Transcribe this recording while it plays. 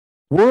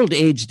World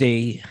AIDS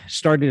Day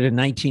started in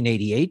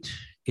 1988.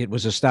 It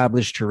was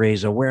established to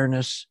raise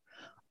awareness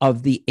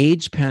of the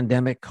AIDS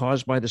pandemic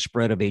caused by the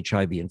spread of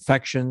HIV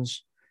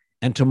infections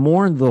and to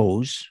mourn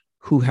those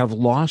who have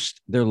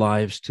lost their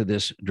lives to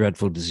this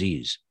dreadful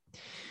disease.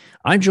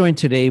 I'm joined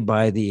today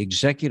by the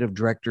Executive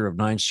Director of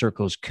Nine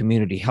Circles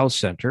Community Health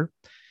Center,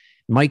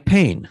 Mike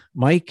Payne.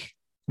 Mike,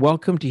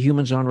 welcome to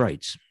Humans on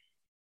Rights.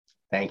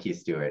 Thank you,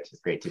 Stuart.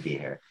 It's great to be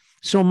here.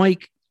 So,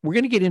 Mike, we're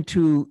going to get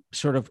into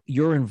sort of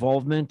your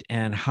involvement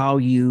and how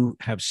you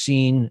have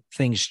seen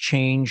things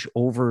change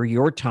over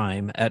your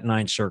time at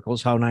Nine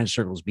Circles, how Nine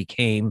Circles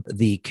became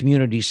the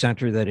community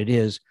center that it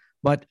is.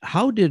 But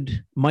how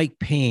did Mike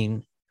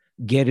Payne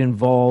get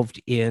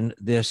involved in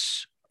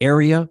this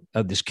area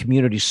of this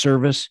community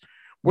service?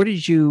 Where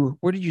did you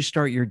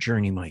start your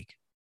journey, Mike?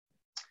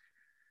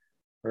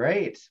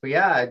 Right. Well,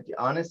 yeah,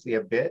 honestly,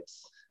 a bit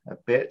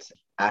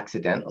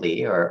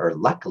accidentally or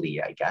luckily,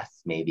 I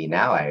guess, maybe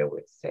now I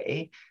would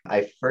say.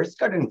 I first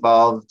got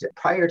involved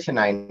prior to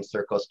Nine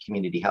Circles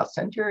Community Health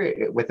Center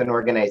with an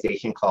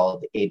organization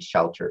called AIDS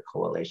Shelter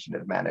Coalition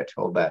of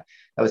Manitoba.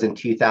 That was in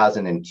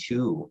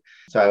 2002.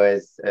 So I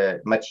was a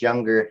much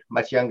younger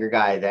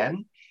guy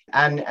then.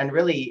 And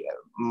really,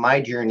 my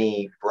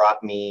journey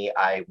brought me,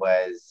 I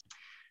was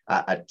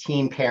a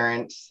teen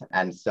parent.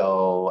 And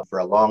so for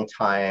a long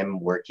time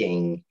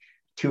working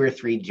 2 or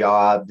 3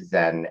 jobs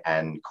and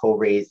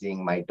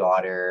co-raising my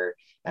daughter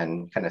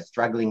and kind of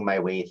struggling my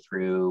way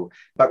through,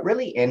 but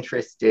really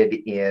interested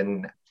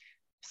in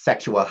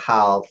sexual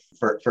health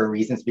for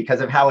reasons because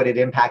of how it had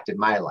impacted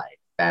my life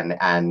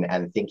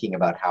and thinking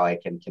about how I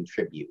can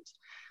contribute.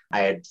 I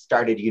had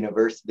started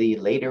university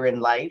later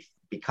in life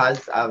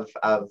because of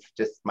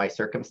just my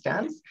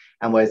circumstance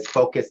and was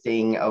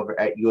focusing over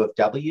at U of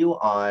W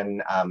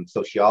on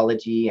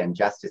sociology and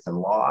justice and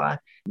law,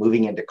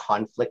 moving into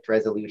conflict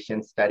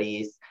resolution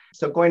studies.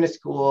 So going to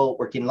school,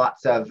 working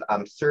lots of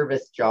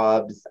service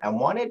jobs, and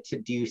wanted to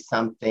do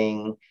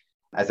something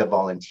as a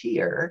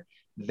volunteer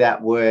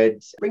that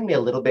would bring me a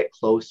little bit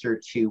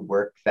closer to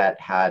work that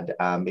had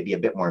maybe a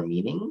bit more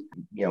meaning.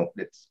 You know,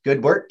 it's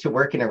good work to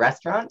work in a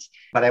restaurant,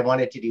 but I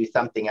wanted to do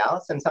something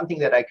else and something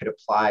that I could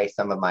apply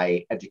some of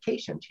my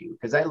education to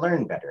because I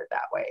learned better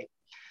that way.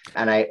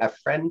 And a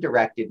friend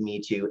directed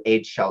me to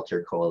AIDS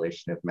Shelter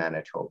Coalition of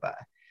Manitoba.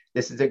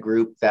 This is a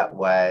group that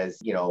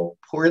was,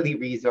 poorly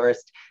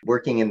resourced,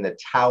 working in the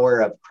tower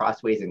of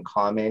Crossways and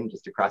Common,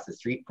 just across the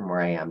street from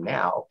where I am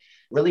now,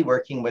 really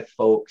working with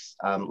folks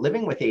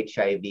living with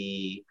HIV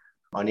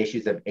on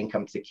issues of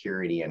income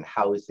security and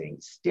housing.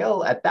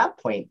 Still at that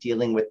point,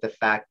 dealing with the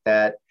fact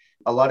that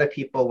a lot of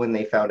people, when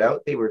they found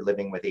out they were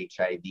living with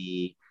HIV,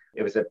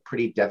 it was a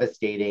pretty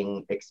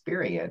devastating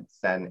experience.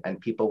 And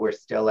people were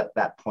still at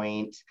that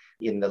point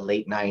in the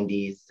late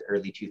 90s,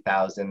 early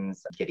 2000s,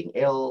 getting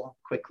ill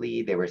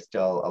quickly. There were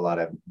still a lot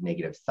of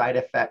negative side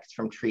effects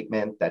from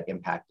treatment that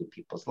impacted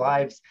people's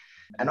lives.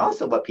 And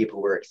also what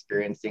people were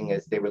experiencing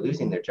is they were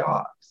losing their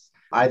jobs,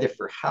 either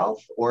for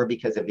health or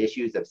because of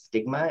issues of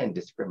stigma and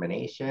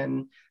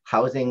discrimination.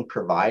 Housing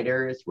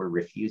providers were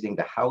refusing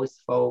to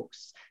house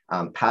folks.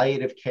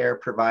 Palliative care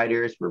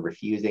providers were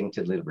refusing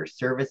to deliver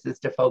services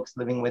to folks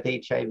living with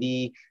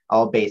HIV,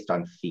 all based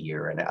on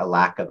fear and a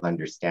lack of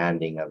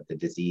understanding of the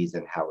disease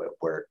and how it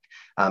worked.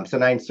 So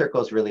Nine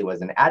Circles really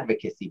was an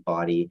advocacy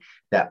body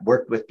that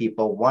worked with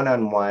people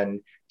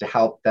one-on-one to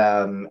help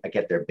them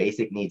get their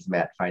basic needs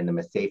met, find them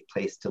a safe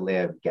place to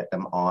live, get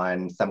them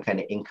on some kind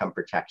of income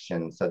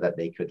protection so that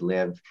they could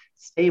live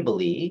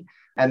stably,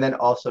 and then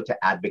also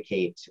to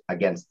advocate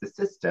against the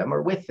system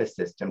or with the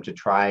system to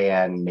try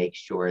and make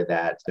sure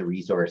that the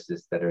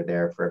resources that are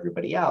there for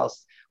everybody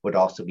else would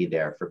also be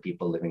there for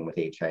people living with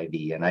HIV.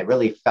 And I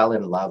really fell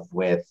in love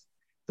with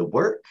the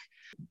work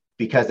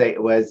because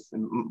it was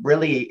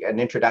really an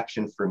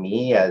introduction for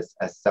me as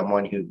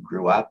someone who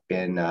grew up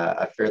in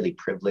a fairly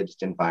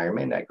privileged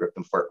environment. I grew up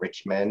in Fort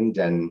Richmond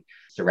and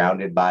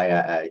surrounded by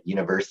a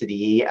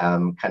university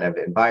kind of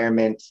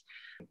environment,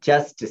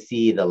 just to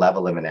see the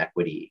level of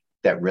inequity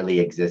that really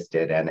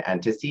existed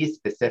and to see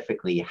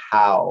specifically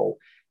how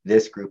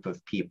this group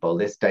of people,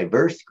 this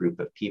diverse group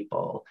of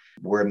people,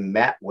 were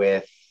met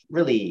with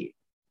really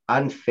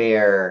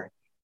unfair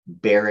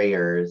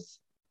barriers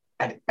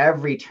at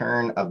every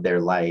turn of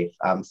their life,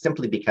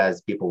 simply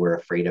because people were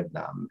afraid of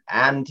them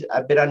and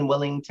a bit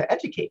unwilling to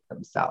educate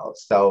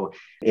themselves. So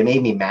it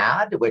made me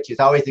mad, which is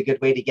always a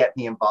good way to get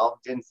me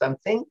involved in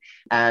something.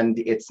 And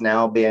it's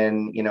now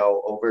been,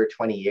 over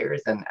 20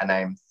 years and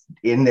I'm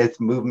in this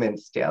movement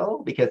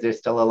still because there's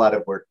still a lot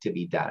of work to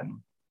be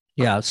done.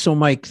 Yeah. So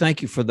Mike,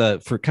 thank you for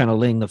kind of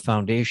laying the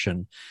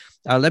foundation.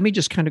 Let me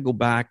just kind of go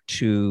back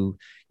to,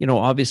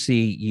 obviously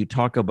you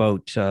talk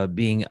about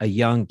being a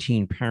young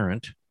teen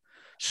parent.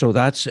 So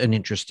that's an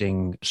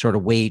interesting sort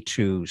of way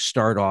to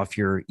start off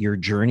your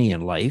journey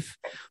in life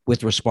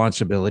with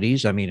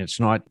responsibilities. I mean,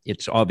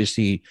 it's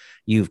obviously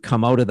you've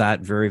come out of that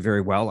very,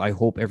 very well. I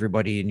hope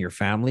everybody in your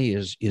family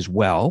is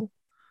well.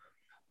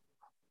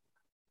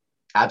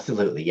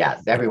 Absolutely.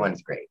 Yes.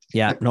 Everyone's great.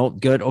 Yeah. No,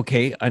 good.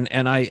 Okay. And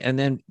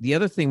then the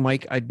other thing,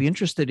 Mike, I'd be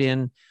interested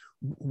in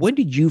when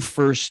did you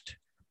first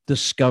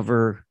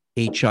discover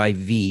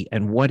HIV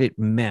and what it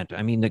meant?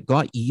 I mean, that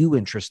got you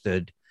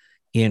interested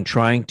in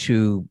trying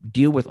to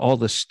deal with all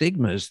the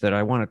stigmas that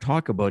I want to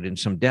talk about in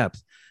some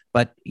depth,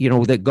 but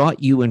that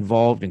got you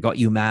involved and got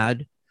you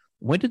mad.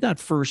 When did that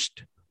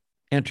first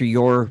enter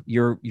your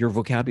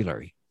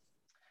vocabulary?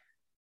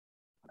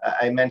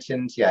 I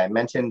mentioned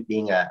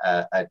being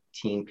a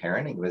teen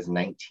parent. I was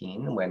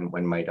 19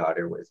 when my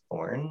daughter was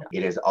born.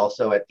 It is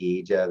also at the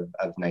age of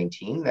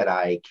 19 that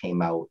I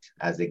came out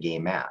as a gay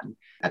man.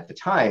 At the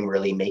time,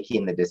 really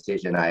making the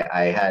decision,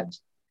 I had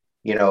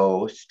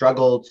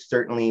struggled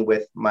certainly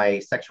with my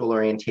sexual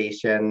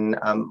orientation,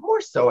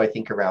 more so I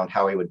think around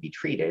how I would be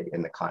treated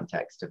in the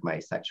context of my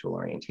sexual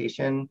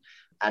orientation,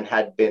 and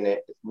had been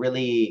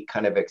really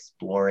kind of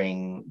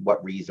exploring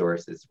what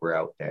resources were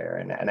out there.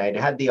 And I'd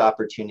had the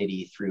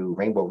opportunity through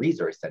Rainbow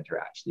Resource Center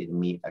actually to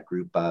meet a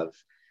group of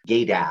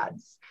gay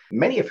dads,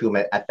 many of whom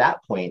at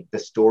that point, the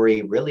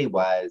story really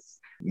was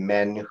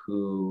men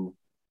who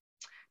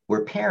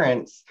were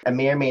parents and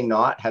may or may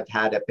not have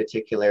had a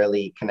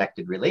particularly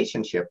connected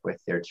relationship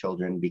with their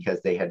children because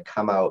they had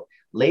come out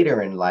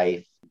later in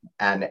life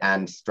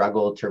and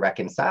struggled to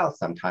reconcile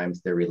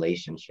sometimes their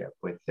relationship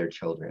with their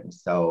children.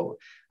 So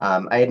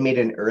I had made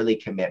an early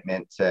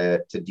commitment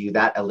to do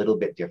that a little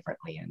bit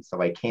differently. And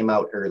so I came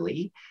out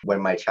early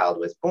when my child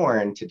was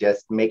born to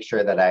just make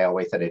sure that I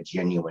always had a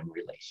genuine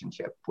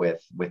relationship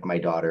with my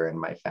daughter and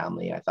my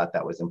family. I thought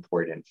that was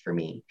important for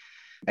me.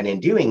 And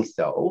in doing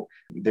so,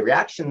 the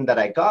reaction that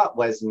I got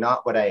was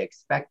not what I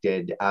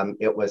expected.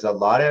 It was a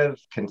lot of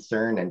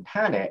concern and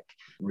panic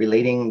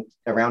relating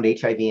around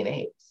HIV and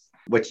AIDS,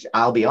 which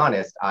I'll be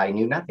honest, I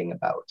knew nothing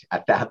about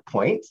at that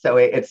point. So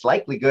it's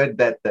likely good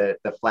that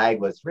the flag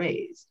was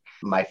raised.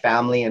 My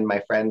family and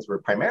my friends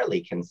were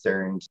primarily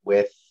concerned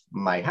with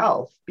my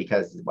health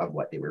because of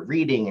what they were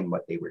reading and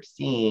what they were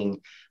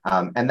seeing.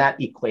 And that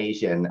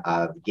equation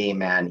of gay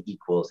man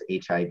equals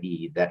HIV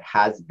that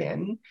has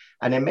been,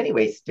 and in many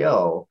ways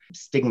still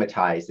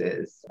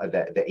stigmatizes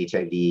the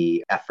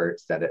HIV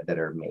efforts that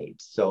are made.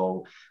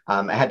 So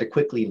I had to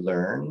quickly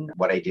learn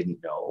what I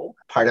didn't know.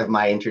 Part of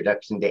my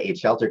introduction to AIDS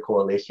Shelter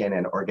Coalition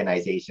and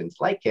organizations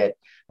like it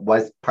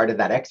was part of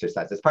that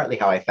exercise. It's partly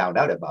how I found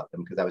out about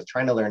them because I was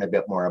trying to learn a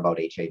bit more about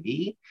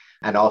HIV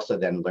and also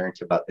then learned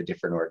about the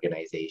different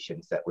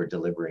organizations that were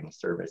delivering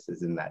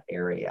services in that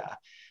area.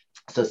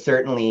 So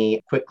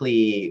certainly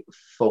quickly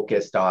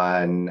focused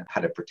on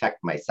how to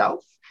protect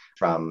myself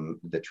from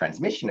the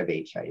transmission of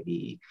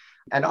HIV.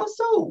 And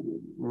also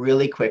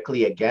really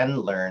quickly, again,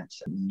 learned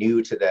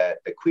new to the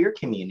queer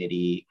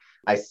community.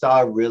 I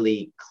saw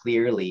really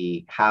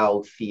clearly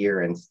how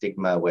fear and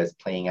stigma was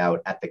playing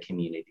out at the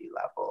community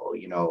level.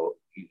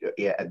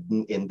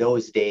 In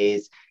those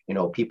days,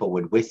 people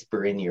would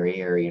whisper in your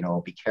ear,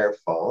 be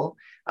careful.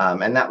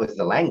 And that was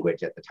the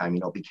language at the time,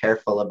 be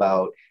careful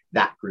about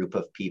that group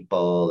of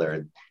people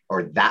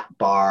or that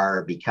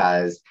bar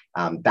because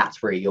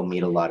that's where you'll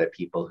meet a lot of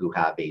people who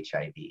have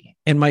HIV.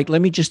 And Mike,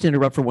 let me just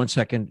interrupt for 1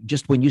 second.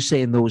 Just when you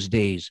say in those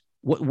days,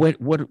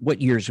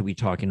 what years are we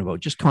talking about?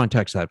 Just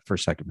context that for a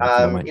second.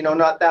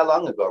 Not that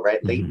long ago,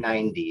 right? Late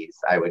 90s,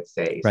 I would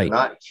say. So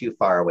not too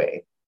far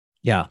away.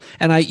 Yeah.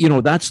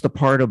 And that's the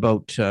part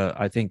about,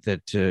 I think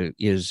that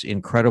is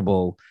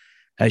incredible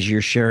as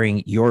you're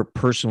sharing your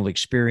personal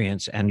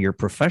experience and your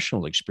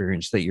professional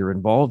experience that you're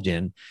involved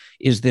in,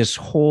 is this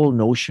whole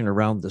notion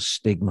around the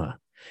stigma.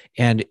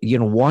 And,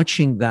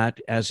 watching that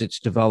as it's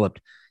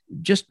developed,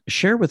 just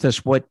share with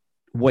us what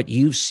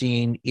you've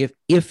seen,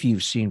 if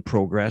you've seen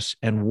progress,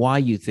 and why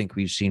you think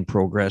we've seen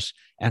progress,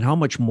 and how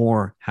much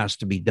more has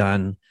to be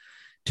done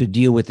to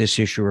deal with this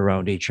issue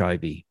around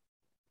HIV.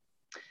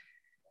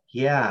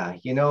 Yeah,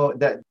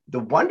 that the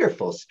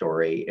wonderful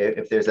story,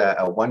 if there's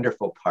a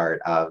wonderful part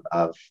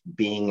of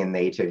being in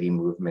the HIV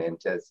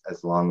movement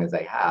as long as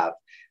I have,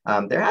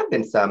 there have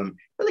been some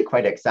really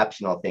quite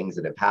exceptional things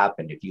that have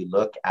happened. If you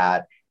look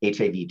at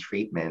HIV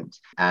treatment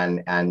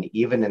and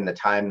even in the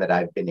time that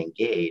I've been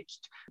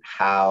engaged,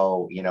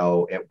 how,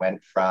 it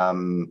went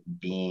from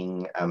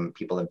being,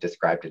 people have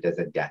described it as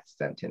a death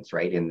sentence,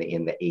 right? In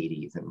the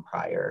 80s and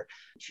prior,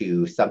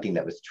 to something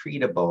that was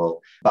treatable,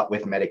 but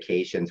with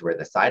medications where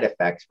the side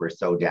effects were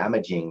so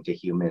damaging to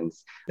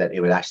humans that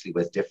it actually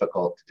was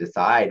difficult to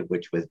decide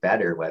which was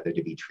better, whether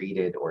to be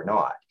treated or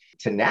not.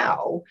 To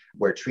now,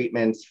 where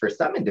treatments for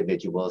some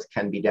individuals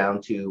can be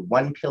down to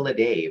 1 pill a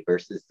day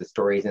versus the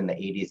stories in the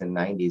 80s and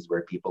 90s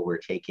where people were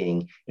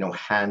taking,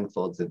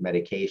 handfuls of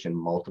medication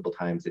multiple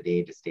times a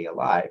day to stay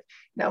alive.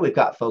 Now we've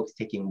got folks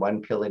taking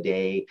 1 pill a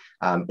day.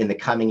 In the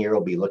coming year,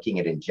 we'll be looking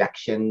at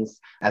injections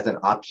as an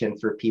option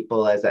for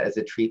people as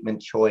a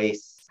treatment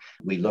choice.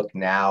 We look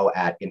now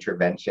at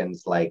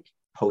interventions like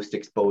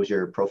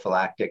post-exposure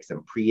prophylactics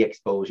and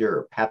pre-exposure,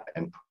 or PEP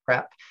and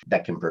PrEP,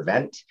 that can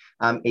prevent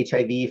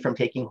HIV from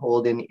taking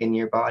hold in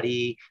your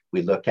body.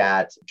 We look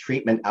at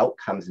treatment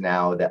outcomes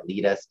now that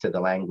lead us to the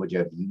language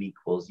of U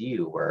equals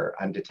U, where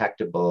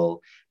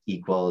undetectable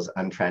equals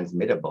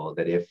untransmittable,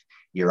 that if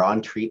you're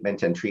on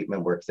treatment and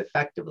treatment works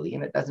effectively,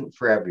 and it doesn't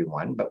for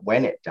everyone, but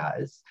when it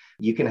does,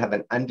 you can have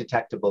an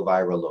undetectable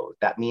viral load.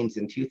 That means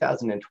in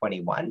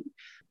 2021,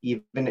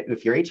 even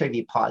if you're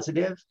HIV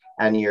positive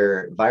and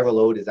your viral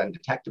load is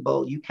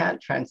undetectable, you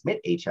can't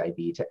transmit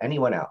HIV to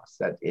anyone else.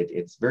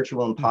 It's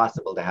virtually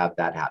impossible to have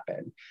that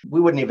happen. We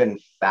wouldn't even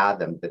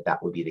fathom that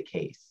that would be the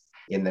case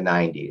in the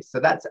 90s. So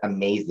that's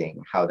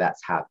amazing how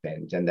that's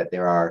happened, and that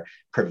there are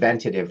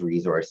preventative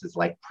resources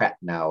like PrEP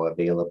now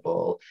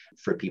available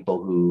for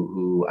people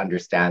who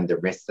understand the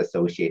risks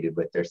associated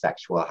with their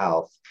sexual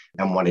health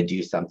and want to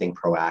do something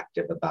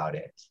proactive about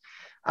it.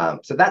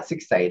 So that's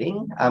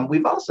exciting.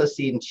 We've also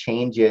seen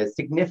changes,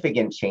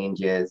 significant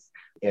changes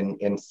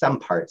in some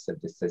parts of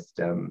the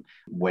system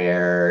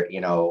where,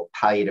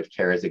 palliative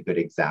care is a good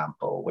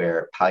example,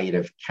 where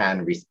palliative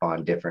can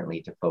respond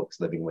differently to folks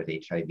living with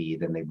HIV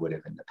than they would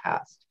have in the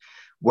past.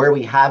 Where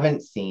we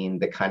haven't seen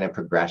the kind of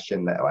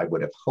progression that I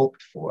would have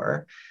hoped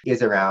for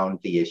is around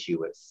the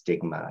issue of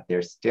stigma.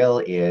 There still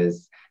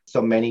is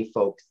so many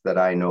folks that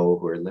I know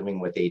who are living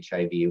with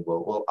HIV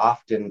will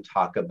often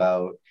talk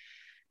about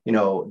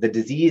the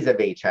disease of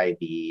HIV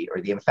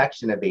or the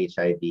infection of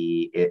HIV.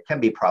 It can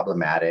be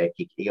problematic.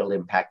 It'll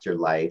impact your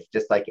life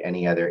just like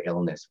any other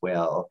illness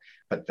will.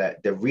 But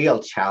the real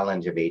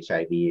challenge of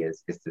HIV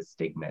is the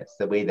stigma. It's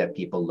the way that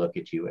people look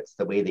at you. It's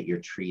the way that you're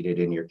treated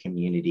in your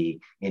community,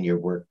 in your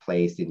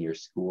workplace, in your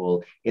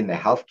school, in the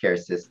healthcare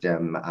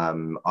system,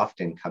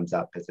 often comes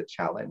up as a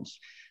challenge.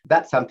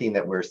 That's something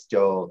that we're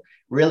still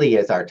really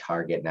is our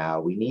target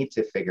now. We need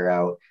to figure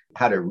out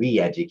how to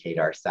re-educate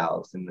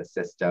ourselves in the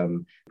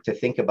system, to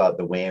think about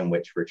the way in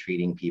which we're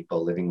treating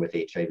people living with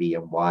HIV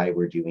and why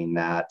we're doing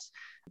that.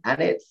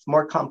 And it's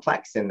more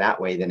complex in that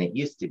way than it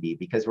used to be,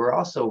 because we're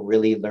also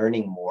really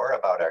learning more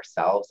about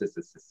ourselves as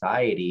a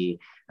society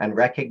and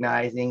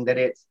recognizing that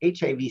it's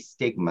HIV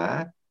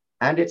stigma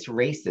and it's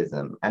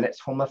racism and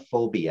it's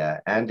homophobia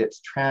and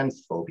it's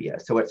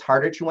transphobia. So it's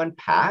harder to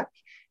unpack.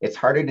 It's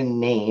harder to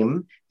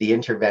name the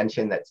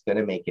intervention that's going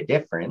to make a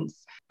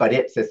difference, but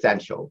it's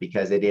essential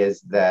because it is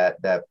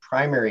the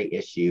primary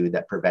issue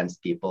that prevents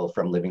people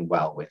from living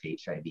well with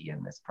HIV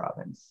in this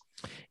province.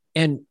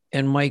 And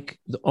Mike,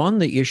 on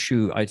the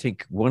issue, I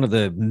think one of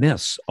the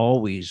myths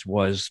always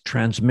was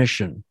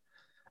transmission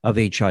of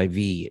HIV.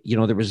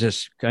 There was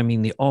this,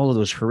 all of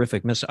those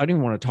horrific myths. I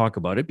didn't want to talk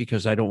about it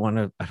because I don't want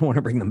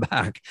to bring them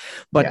back.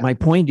 But my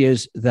point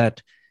is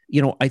that,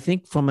 I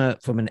think from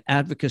an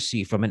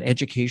advocacy, from an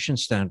education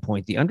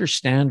standpoint, the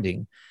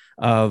understanding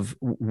of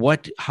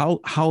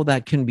how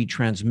that can be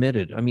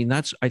transmitted.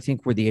 That's, I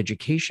think, where the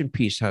education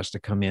piece has to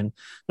come in,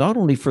 not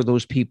only for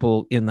those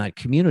people in that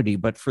community,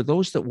 but for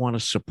those that want to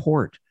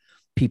support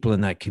people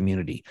in that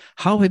community.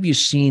 How have you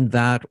seen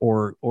that,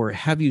 or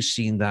have you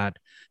seen that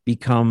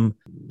become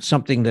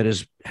something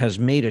that has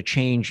made a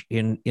change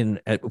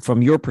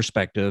from your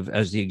perspective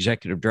as the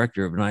executive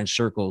director of Nine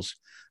Circles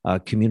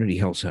Community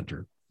Health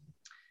Center?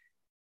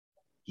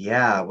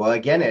 Yeah, well,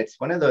 again, it's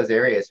one of those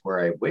areas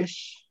where I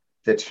wish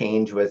the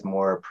change was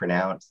more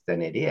pronounced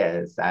than it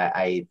is.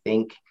 I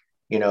think,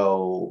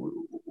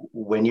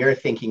 when you're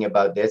thinking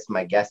about this,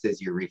 my guess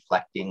is you're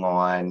reflecting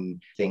on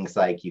things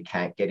like you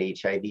can't get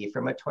HIV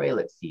from a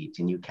toilet seat,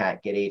 and you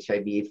can't get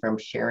HIV from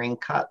sharing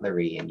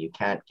cutlery, and you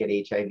can't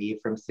get HIV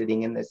from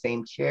sitting in the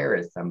same chair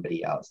as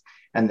somebody else.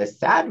 And the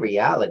sad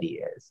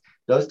reality is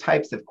those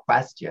types of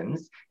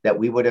questions that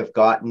we would have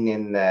gotten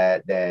in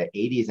the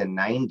 80s and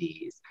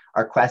 90s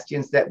are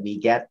questions that we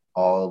get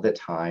all the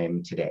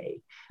time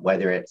today,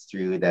 whether it's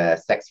through the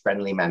Sex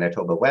Friendly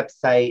Manitoba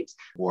website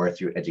or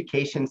through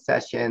education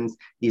sessions.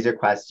 These are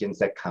questions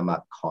that come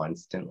up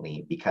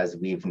constantly because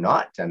we've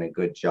not done a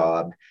good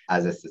job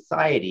as a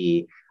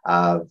society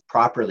of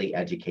properly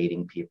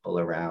educating people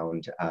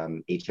around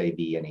HIV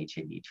and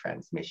HIV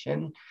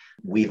transmission.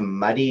 We've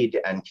muddied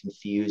and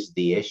confused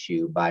the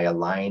issue by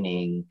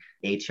aligning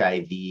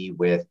HIV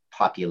with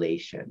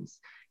populations.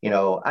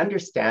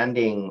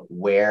 Understanding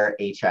where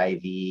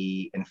HIV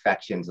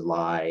infections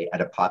lie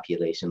at a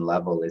population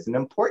level is an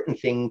important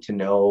thing to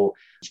know,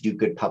 to do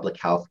good public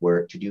health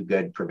work, to do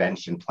good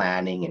prevention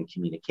planning and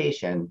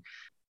communication.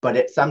 But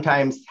it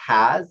sometimes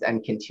has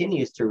and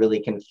continues to really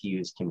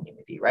confuse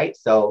community, right?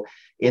 So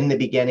in the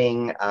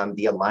beginning,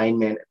 the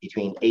alignment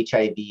between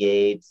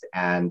HIV/AIDS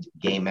and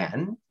gay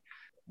men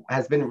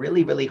has been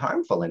really, really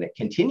harmful, and it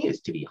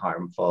continues to be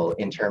harmful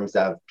in terms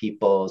of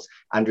people's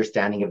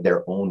understanding of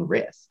their own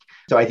risk.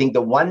 So I think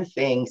the one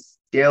thing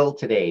still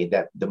today,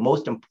 that the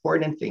most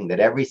important thing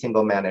that every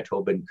single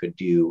Manitoban could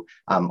do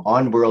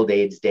on World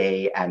AIDS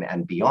Day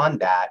and beyond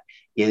that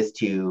is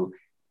to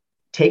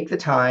take the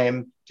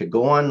time to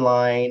go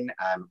online,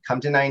 come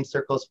to Nine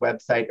Circles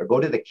website, or go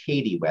to the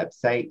CATIE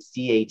website,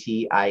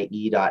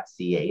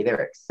 catie.ca.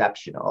 They're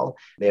exceptional.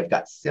 They've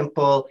got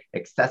simple,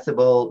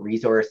 accessible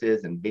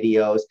resources and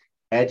videos.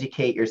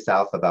 educate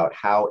yourself about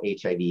how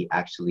HIV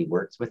actually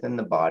works within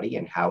the body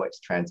and how it's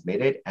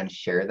transmitted, and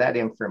share that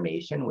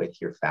information with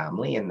your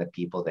family and the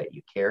people that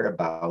you care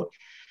about.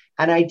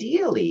 And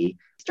ideally,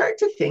 start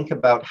to think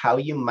about how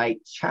you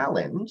might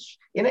challenge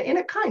in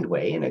a kind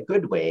way, in a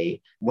good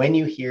way, when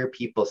you hear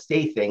people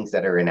say things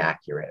that are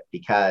inaccurate,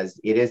 because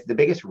it is the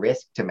biggest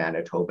risk to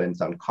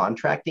Manitobans on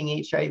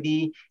contracting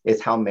HIV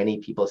is how many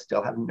people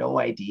still have no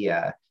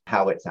idea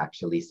how it's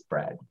actually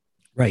spread.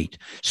 Right.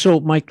 So,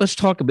 Mike, let's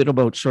talk a bit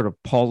about sort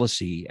of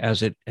policy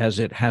as it has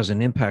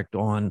an impact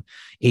on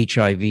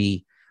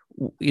HIV.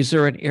 Is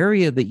there an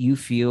area that you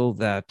feel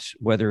that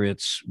whether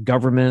it's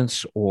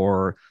governments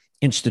or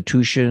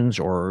institutions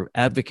or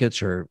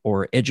advocates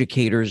or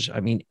educators,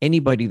 I mean,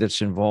 anybody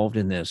that's involved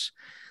in this,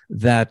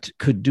 that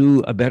could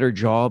do a better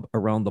job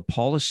around the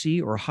policy?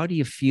 Or how do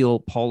you feel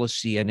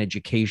policy and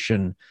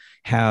education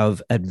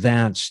have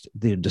advanced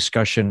the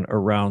discussion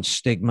around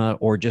stigma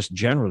or just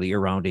generally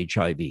around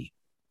HIV?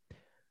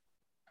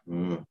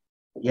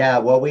 Yeah,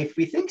 well, if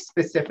we think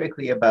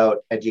specifically about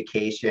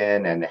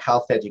education and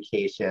health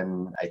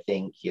education, I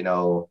think,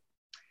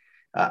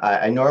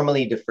 I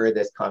normally defer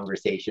this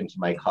conversation to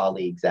my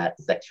colleagues at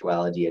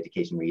Sexuality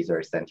Education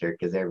Resource Center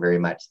because they're very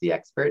much the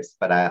experts,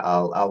 but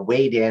I'll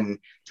wade in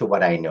to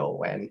what I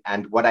know.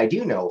 And what I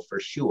do know for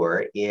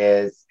sure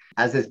is,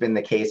 as has been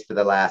the case for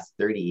the last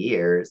 30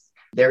 years,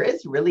 there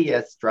is really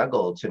a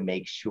struggle to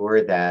make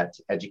sure that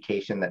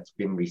education that's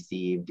been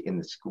received in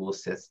the school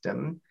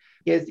system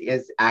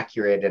is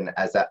accurate and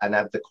and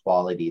of the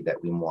quality that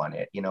we want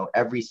it.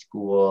 Every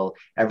school,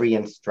 every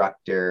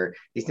instructor,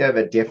 they still have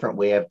a different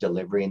way of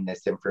delivering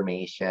this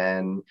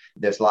information.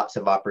 There's lots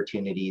of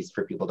opportunities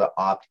for people to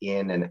opt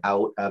in and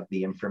out of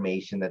the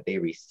information that they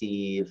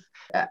receive.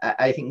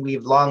 I think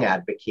we've long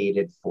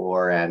advocated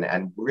for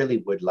and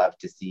really would love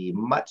to see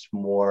much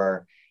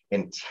more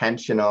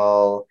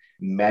intentional,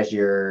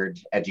 measured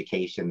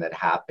education that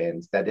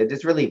happens, that it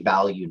is really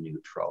value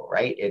neutral,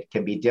 right? It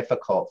can be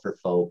difficult for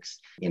folks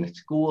in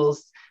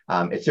schools.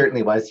 It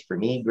certainly was for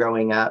me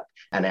growing up.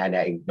 And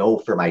I know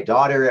for my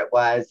daughter it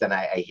was, and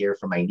I hear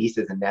from my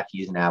nieces and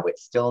nephews now,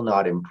 it's still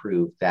not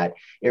improved, that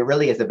it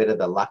really is a bit of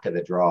the luck of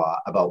the draw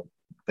about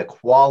the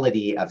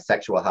quality of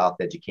sexual health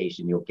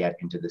education you'll get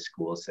into the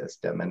school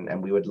system.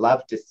 And we would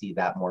love to see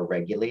that more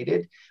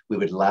regulated. We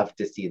would love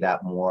to see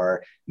that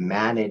more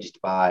managed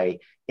by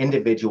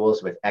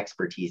individuals with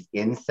expertise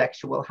in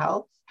sexual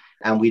health.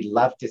 And we'd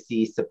love to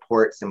see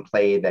supports in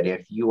play that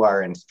if you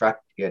are an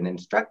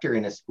instructor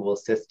in a school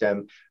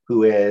system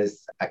who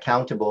is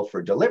accountable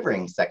for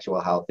delivering sexual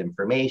health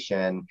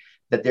information,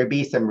 that there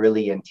be some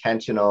really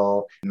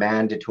intentional,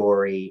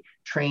 mandatory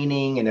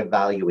training and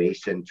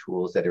evaluation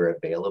tools that are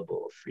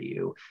available for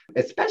you,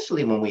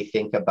 especially when we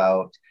think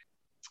about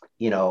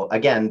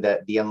again,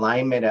 the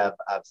alignment of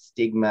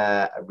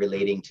stigma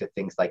relating to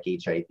things like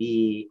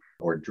HIV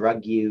or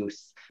drug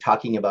use,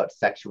 talking about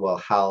sexual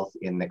health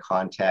in the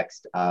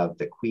context of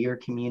the queer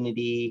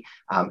community,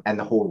 and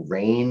the whole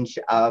range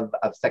of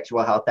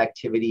sexual health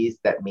activities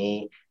that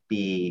may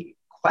be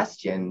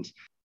questioned,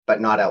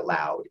 but not out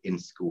loud in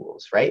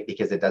schools, right?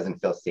 Because it doesn't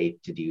feel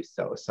safe to do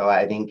so. So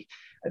I think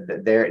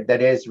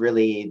that is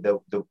really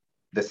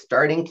the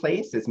starting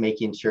place, is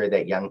making sure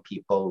that young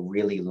people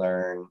really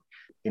learn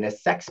in a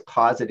sex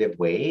positive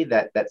way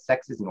that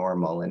sex is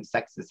normal and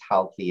sex is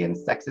healthy and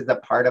sex is a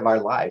part of our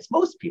lives,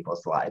 most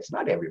people's lives,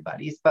 not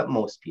everybody's, but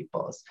most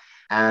people's.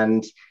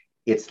 And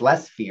it's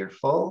less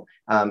fearful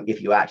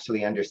if you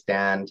actually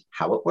understand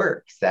how it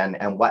works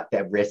and what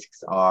the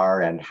risks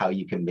are and how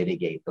you can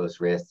mitigate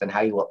those risks and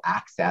how you will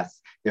access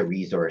the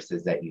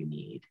resources that you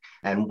need.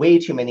 And way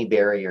too many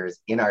barriers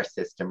in our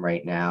system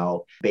right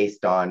now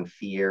based on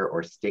fear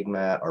or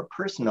stigma or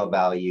personal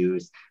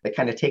values that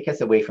kind of take us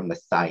away from the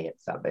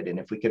science of it. And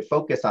if we could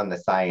focus on the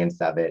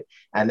science of it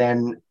and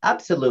then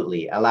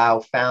absolutely allow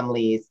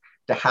families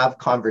to have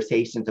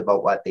conversations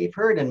about what they've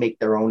heard and make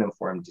their own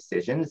informed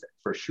decisions,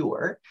 for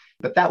sure.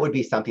 But that would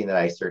be something that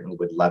I certainly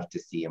would love to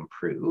see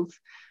improve.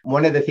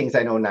 One of the things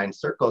I know Nine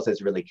Circles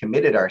has really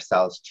committed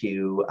ourselves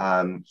to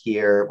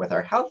here with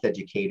our health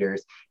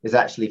educators is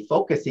actually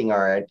focusing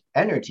our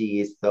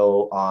energies,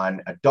 though,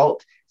 on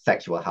adult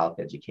sexual health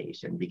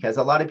education, because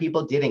a lot of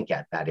people didn't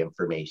get that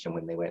information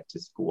when they went to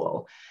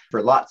school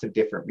for lots of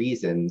different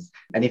reasons.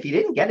 And if you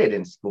didn't get it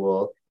in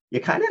school, you're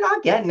kind of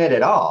not getting it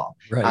at all.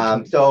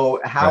 Right. So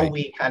how Right.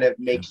 we kind of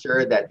make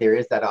sure that there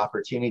is that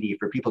opportunity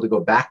for people to go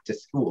back to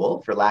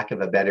school, for lack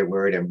of a better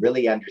word, and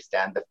really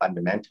understand the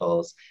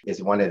fundamentals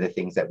is one of the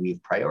things that we've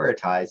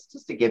prioritized,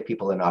 just to give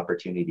people an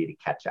opportunity to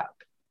catch up.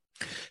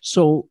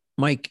 So,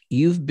 Mike,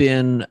 you've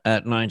been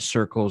at Nine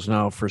Circles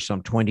now for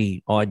some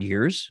 20 odd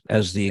years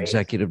as the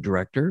executive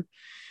director.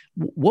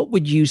 What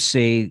would you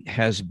say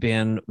has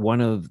been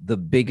one of the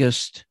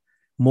biggest,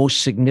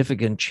 most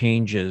significant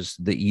changes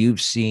that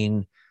you've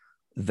seen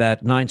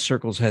that Nine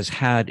Circles has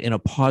had in a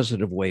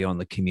positive way on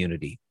the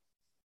community?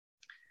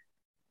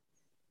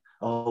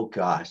 Oh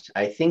gosh,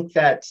 I think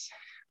that,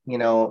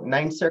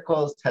 Nine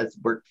Circles has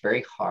worked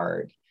very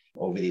hard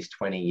over these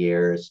 20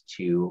 years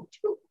to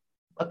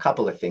a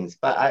couple of things,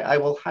 but I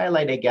will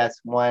highlight, I guess,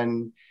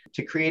 one,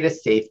 to create a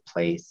safe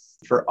place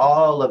for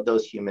all of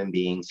those human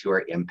beings who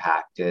are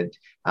impacted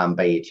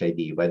by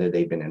HIV, whether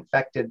they've been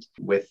infected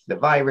with the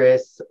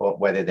virus, or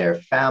whether they're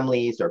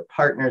families or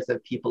partners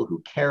of people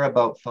who care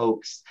about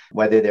folks,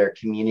 whether they're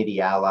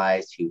community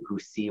allies who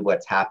see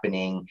what's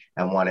happening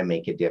and want to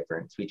make a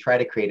difference. We try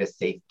to create a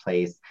safe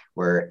place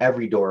where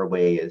every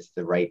doorway is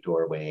the right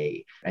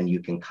doorway, and you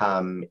can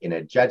come in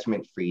a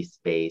judgment-free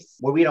space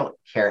where we don't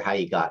care how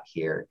you got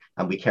here,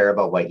 and we care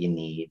about what you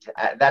need.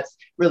 That's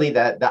really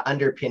the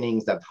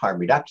underpinnings of harm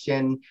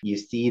reduction. You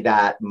see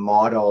that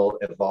model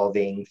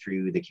evolving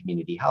through the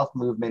community health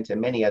movement and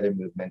many other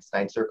movements.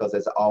 Nine Circles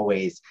has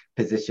always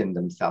positioned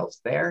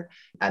themselves there.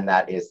 And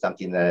that is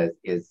something that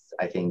is,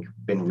 I think,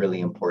 been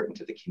really important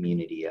to the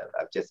community of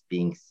just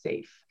being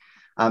safe.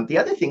 The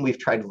other thing we've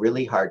tried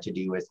really hard to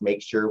do is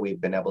make sure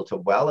we've been able to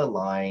well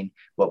align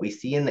what we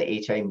see in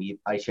the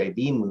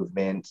HIV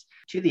movement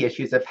to the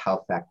issues of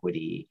health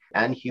equity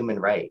and human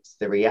rights.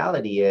 The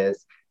reality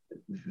is,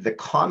 the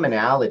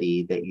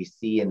commonality that you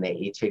see in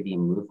the HIV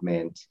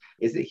movement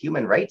is a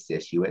human rights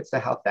issue. It's a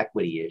health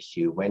equity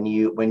issue. When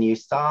you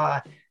saw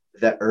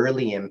the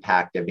early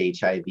impact of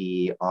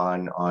HIV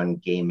on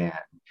gay men,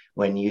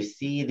 when you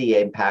see the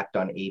impact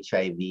on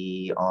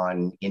HIV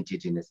on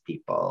Indigenous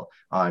people,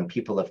 on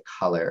people of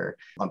color,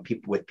 on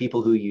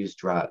people who use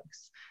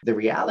drugs, the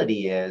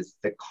reality is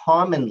the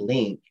common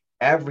link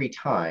every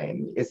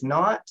time is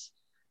not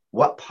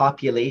what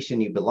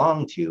population you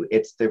belong to.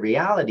 It's the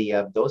reality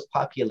of those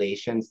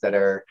populations that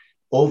are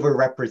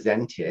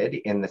overrepresented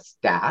in the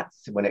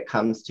stats when it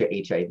comes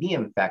to HIV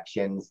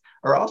infections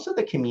are also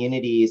the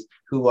communities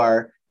who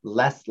are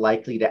less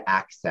likely to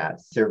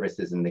access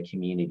services in the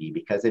community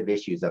because of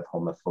issues of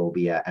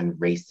homophobia and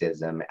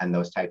racism and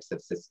those types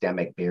of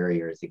systemic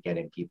barriers that get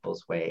in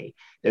people's way.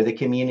 They're the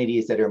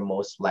communities that are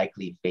most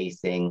likely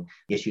facing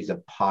issues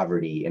of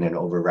poverty in an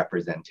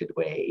overrepresented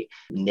way,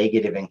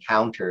 negative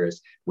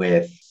encounters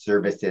with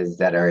services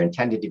that are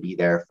intended to be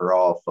there for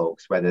all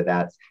folks, whether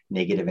that's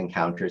negative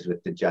encounters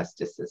with the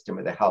justice system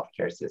or the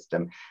healthcare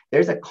system.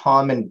 There's a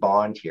common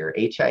bond here.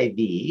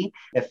 HIV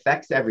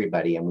affects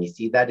everybody, and we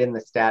see that in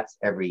the stats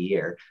every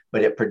year,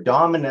 but it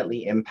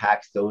predominantly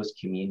impacts those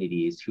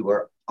communities who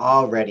are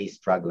already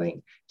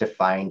struggling to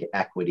find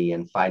equity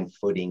and find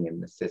footing in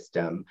the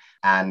system.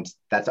 And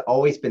that's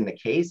always been the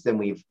case. And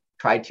we've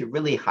tried to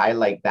really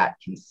highlight that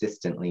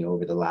consistently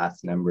over the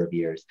last number of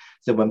years.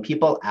 So when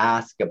people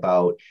ask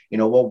about,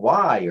 well,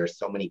 why are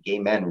so many gay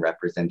men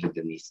represented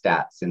in these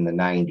stats in the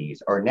 90s?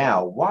 Or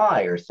now,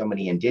 why are so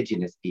many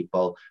Indigenous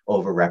people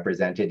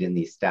overrepresented in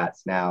these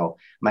stats now?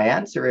 My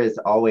answer is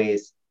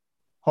always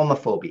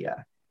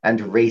homophobia and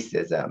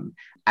racism.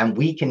 And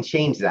we can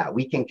change that.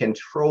 We can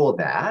control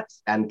that.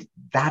 And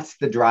that's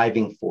the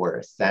driving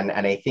force. And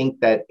I think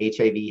that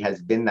HIV has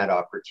been that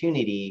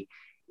opportunity,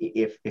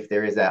 if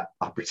there is an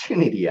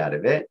opportunity out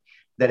of it,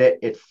 that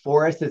it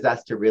forces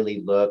us to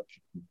really look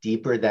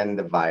deeper than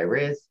the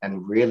virus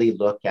and really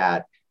look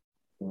at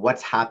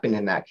what's happened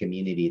in that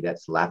community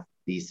that's left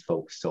these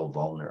folks so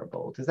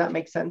vulnerable. Does that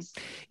make sense?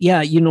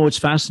 Yeah, it's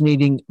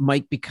fascinating,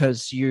 Mike,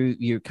 because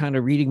you're kind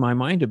of reading my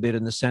mind a bit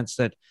in the sense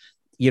that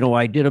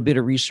I did a bit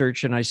of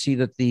research and I see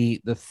that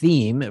the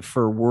theme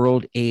for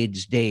World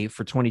AIDS Day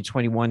for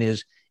 2021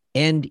 is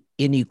End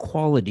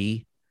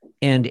Inequality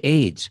and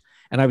AIDS.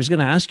 And I was going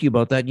to ask you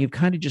about that, and you've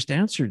kind of just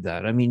answered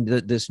that. I mean,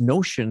 this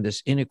notion,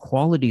 this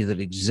inequality that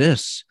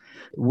exists,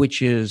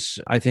 which is,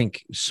 I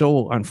think,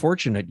 so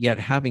unfortunate. Yet,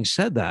 having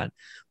said that,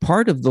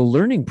 part of the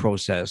learning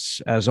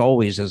process, as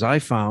always, as I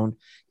found,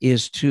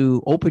 is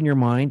to open your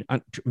mind,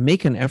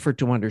 make an effort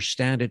to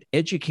understand it,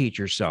 educate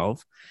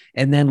yourself,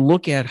 and then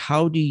look at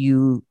how do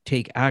you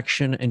take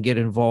action and get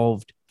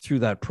involved through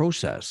that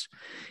process.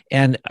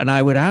 And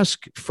I would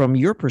ask, from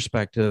your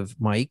perspective,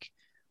 Mike,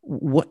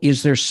 what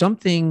is there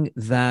something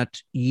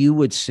that you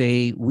would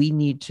say we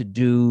need to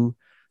do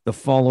the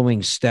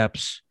following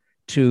steps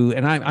to,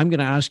 and I'm going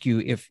to ask you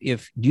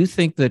if do you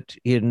think that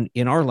in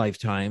our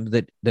lifetime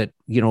that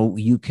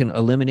you can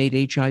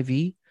eliminate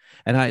HIV?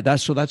 And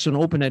that's an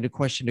open-ended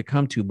question to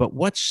come to, but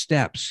what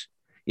steps,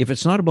 if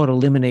it's not about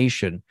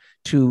elimination,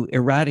 to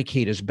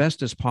eradicate as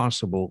best as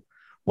possible,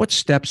 what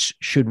steps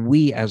should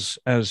we as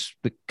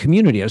the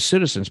community, as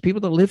citizens,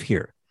 people that live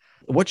here,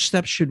 what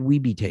steps should we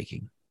be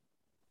taking?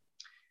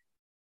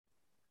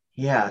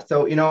 Yeah,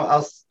 so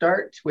I'll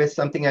start with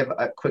something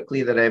I've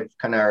quickly that I've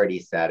kind of already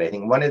said. I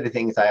think one of the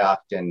things I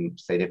often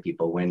say to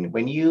people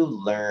when you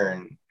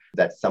learn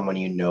that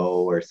someone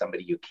or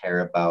somebody you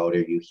care about,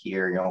 or you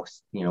hear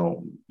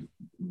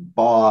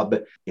Bob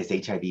is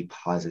HIV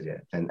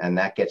positive, and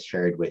that gets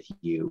shared with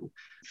you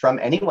from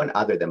anyone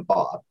other than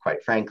Bob,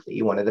 quite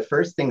frankly, one of the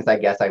first things I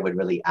guess I would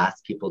really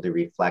ask people to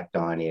reflect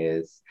on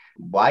is,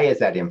 why is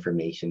that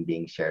information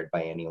being shared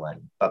by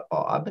anyone but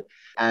Bob?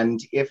 And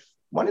if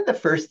one of the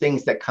first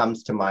things that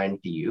comes to mind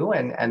for you,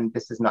 and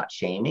this is not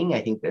shaming,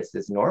 I think this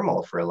is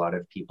normal for a lot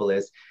of people,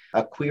 is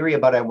a query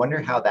about, I wonder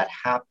how that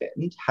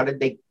happened. How did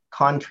they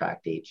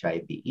contract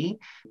HIV,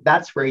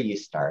 that's where you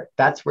start.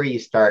 That's where you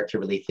start to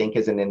really think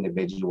as an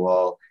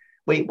individual,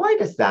 wait, why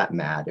does that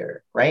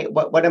matter? Right?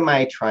 What am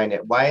I trying to,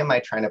 why am I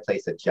trying to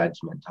place a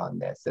judgment on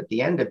this? At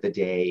the end of the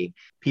day,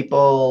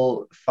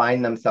 people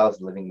find themselves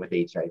living with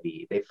HIV.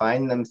 They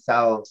find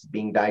themselves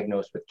being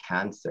diagnosed with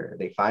cancer.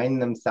 They find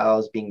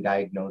themselves being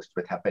diagnosed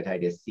with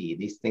hepatitis C.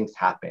 These things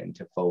happen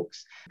to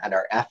folks, and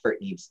our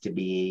effort needs to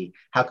be,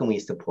 how can we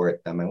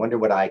support them? I wonder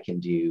what I can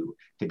do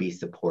to be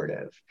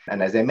supportive.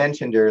 And as I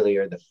mentioned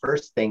earlier, the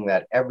first thing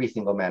that every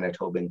single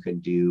Manitoban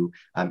could do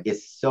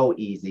is so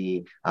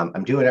easy.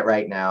 I'm doing it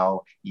right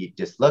now. You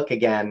just look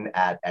again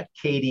at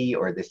Katie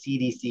or the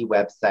CDC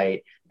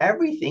website,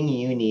 everything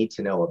you need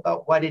to know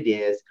about what it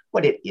is,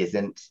 what it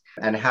isn't,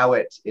 and how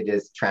it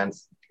is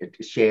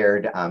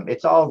shared.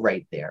 It's all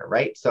right there,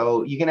 right?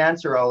 So you can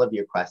answer all of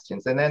your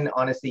questions. And then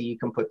honestly, you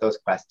can put those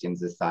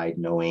questions aside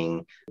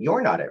knowing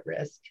you're not at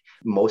risk,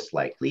 most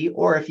likely,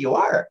 or if you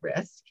are at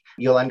risk,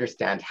 you'll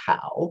understand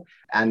how,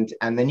 and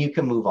then you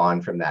can move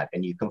on from that,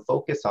 and you can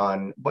focus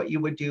on what you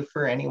would do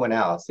for anyone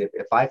else.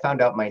 If I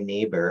found out my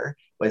neighbor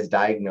was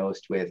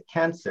diagnosed with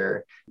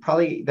cancer,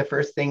 probably the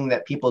first thing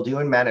that people do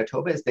in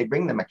Manitoba is they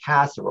bring them a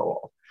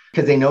casserole,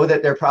 because they know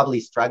that they're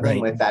probably struggling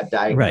with that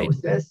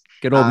diagnosis. Right.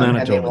 Good old Manitobans.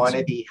 And they want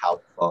to be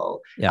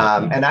helpful.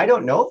 Yeah. And I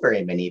don't know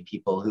very many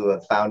people who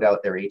have found out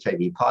they're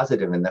HIV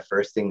positive, and the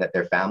first thing that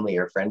their family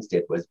or friends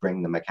did was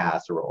bring them a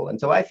casserole. And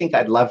so I think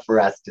I'd love for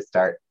us to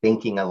start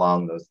thinking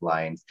along those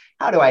lines.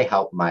 How do I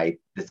help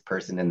this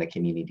person in the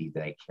community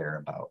that I care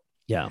about?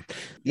 Yeah.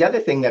 The other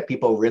thing that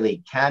people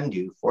really can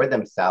do for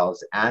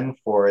themselves and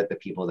for the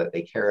people that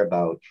they care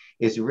about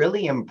is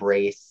really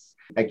embrace,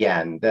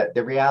 again,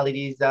 the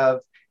realities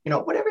of,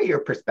 whatever your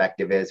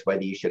perspective is,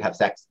 whether you should have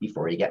sex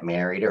before you get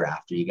married or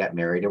after you get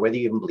married, or whether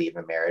you even believe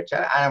in marriage.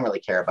 I don't really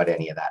care about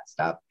any of that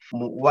stuff.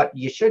 What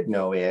you should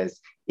know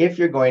is, if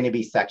you're going to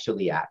be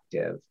sexually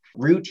active,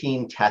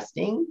 routine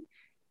testing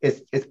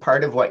is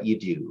part of what you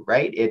do,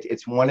 right?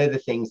 It's one of the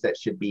things that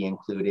should be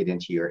included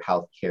into your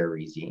healthcare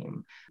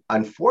regime.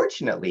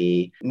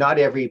 Unfortunately, not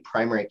every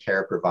primary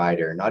care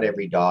provider, not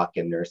every doc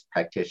and nurse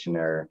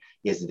practitioner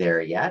is there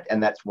yet.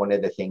 And that's one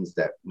of the things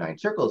that Nine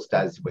Circles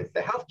does with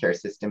the healthcare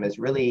system, is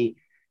really,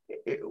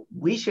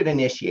 we should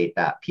initiate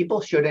that.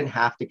 People shouldn't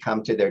have to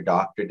come to their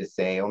doctor to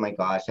say, oh my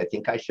gosh, I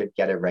think I should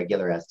get a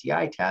regular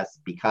STI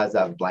test because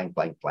of blank,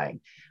 blank,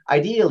 blank.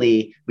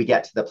 Ideally, we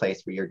get to the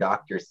place where your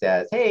doctor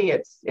says, hey,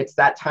 it's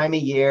that time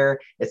of year,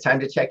 it's time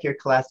to check your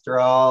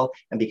cholesterol,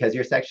 and because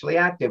you're sexually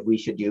active, we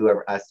should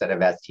do a set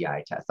of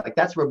STI tests. Like,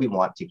 that's where we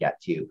want to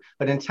get to.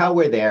 But until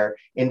we're there,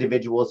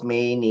 individuals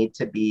may need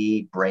to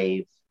be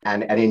brave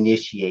and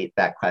initiate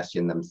that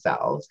question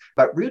themselves.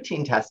 But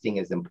routine testing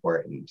is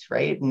important,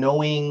 right?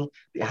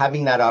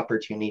 Having that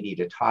opportunity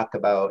to talk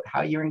about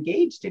how you're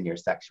engaged in your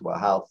sexual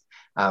health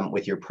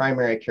with your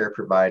primary care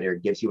provider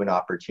gives you an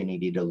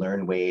opportunity to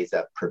learn ways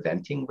of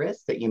preventing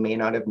risks that you may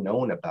not have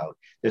known about.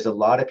 There's a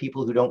lot of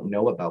people who don't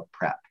know about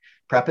PrEP.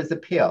 PrEP is a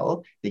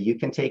pill that you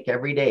can take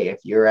every day if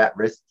you're at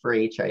risk for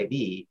HIV,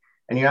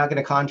 and you're not going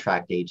to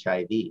contract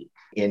HIV.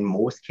 In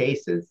most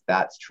cases,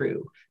 that's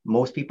true.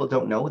 Most people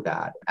don't know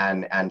that.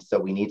 And so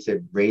we need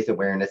to raise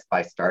awareness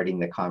by starting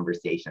the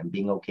conversation,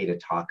 being okay to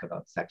talk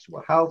about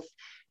sexual health,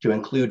 to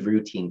include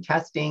routine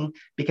testing,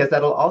 because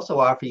that'll also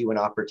offer you an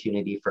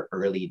opportunity for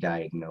early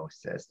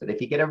diagnosis. That if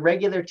you get a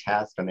regular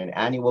test on an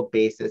annual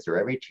basis or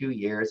every 2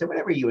 years, or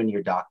whatever you and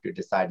your doctor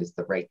decide is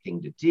the right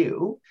thing to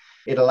do,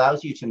 it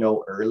allows you to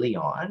know early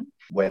on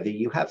whether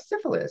you have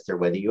syphilis or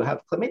whether you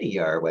have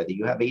chlamydia or whether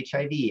you have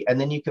HIV. And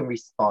then you can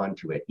respond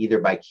to it either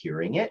by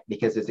curing it,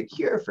 because there's a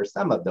cure for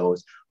some of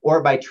those,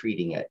 or by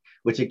treating it,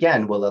 which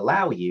again will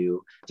allow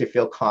you to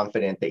feel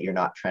confident that you're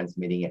not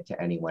transmitting it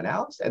to anyone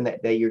else, and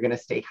that you're going to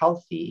stay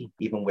healthy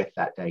even with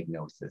that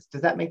diagnosis.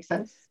 Does that make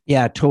sense?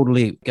 Yeah,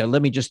 totally.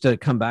 Let me just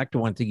come back to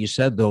one thing you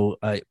said, though.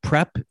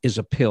 PrEP is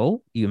a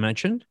pill you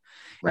mentioned.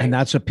 Right. And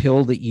that's a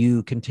pill that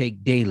you can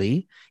take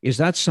daily. Is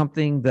that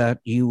something that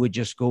you would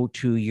just go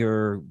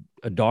to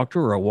a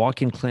doctor or a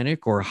walk-in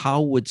clinic, or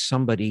how would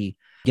somebody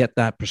get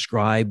that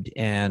prescribed?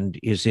 And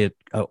is it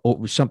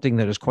something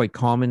that is quite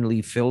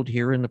commonly filled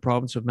here in the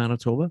province of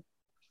Manitoba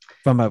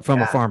from a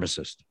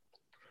pharmacist?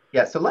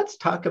 Yeah. So let's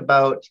talk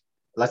about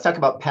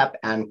PEP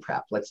and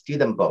PrEP. Let's do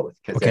them both,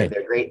 because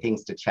they're great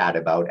things to chat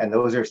about. And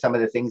those are some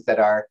of the things that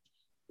are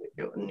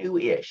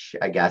new-ish,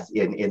 I guess,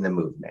 in the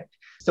movement.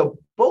 So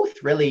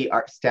both really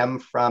stem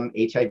from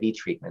HIV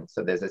treatment.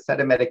 So there's a set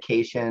of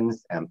medications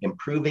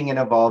improving and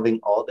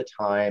evolving all the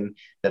time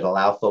that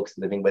allow folks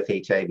living with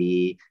HIV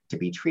to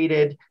be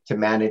treated, to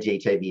manage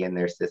HIV in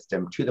their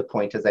system to the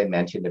point, as I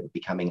mentioned, of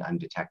becoming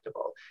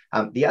undetectable.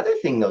 The other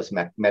thing those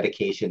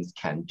medications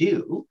can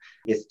do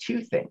is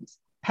two things.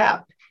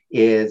 PEP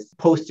is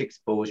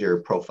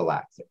post-exposure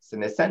prophylaxis.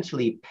 And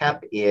essentially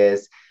PEP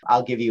is,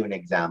 I'll give you an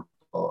example.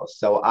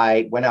 So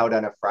I went out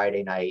on a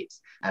Friday night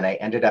and I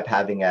ended up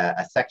having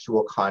a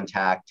sexual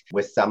contact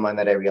with someone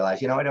that I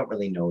realized, I don't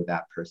really know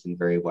that person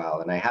very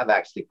well. And I have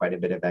actually quite a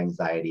bit of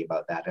anxiety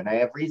about that. And I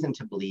have reason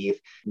to believe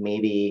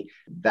maybe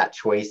that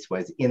choice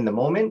was in the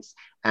moment,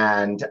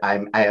 and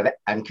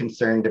I'm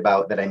concerned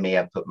about that I may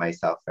have put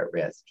myself at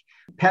risk.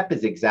 PEP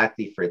is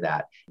exactly for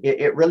that.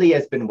 It really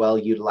has been well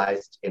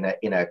utilized in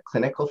a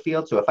clinical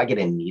field. So if I get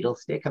a needle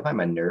stick, if I'm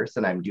a nurse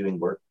and I'm doing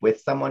work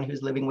with someone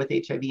who's living with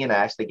HIV and I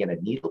actually get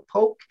a needle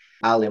poke,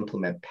 I'll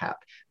implement PEP.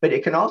 But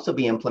it can also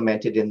be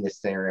implemented in this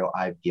scenario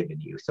I've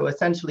given you. So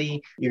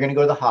essentially, you're going to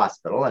go to the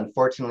hospital.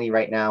 Unfortunately,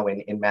 right now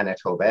in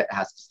Manitoba, it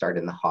has to start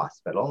in the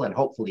hospital, and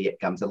hopefully it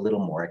becomes a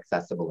little more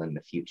accessible in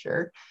the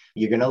future.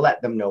 You're going to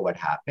let them know what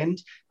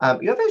happened.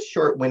 You have a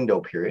short window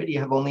period. You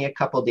have only a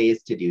couple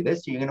days to do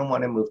this. So you're going to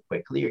want to move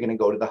quickly. You're going to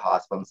go to the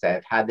hospital and say,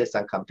 I've had this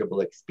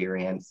uncomfortable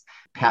experience.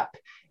 PEP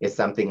is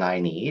something I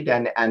need.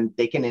 And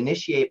they can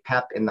initiate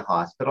PEP in the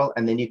hospital,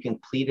 and then you can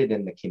complete it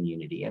in the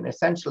community. And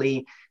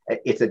essentially,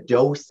 it's a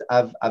dose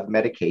of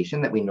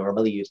medication that we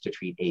normally use to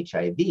treat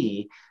HIV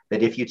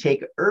that if you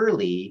take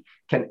early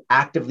can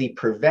actively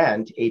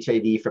prevent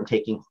HIV from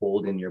taking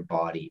hold in your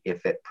body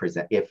if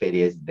it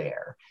is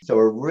there. So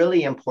a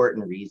really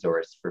important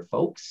resource for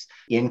folks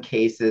in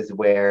cases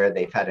where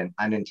they've had an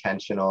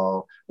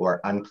unintentional or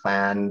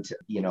unplanned,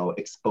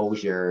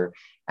 exposure,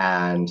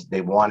 and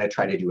they want to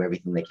try to do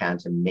everything they can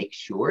to make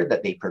sure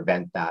that they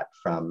prevent that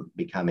from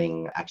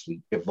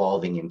actually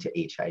evolving into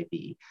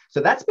HIV. So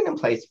that's been in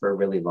place for a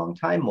really long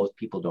time. Most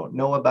people don't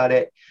know about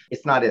it.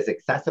 It's not as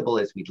accessible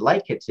as we'd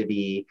like it to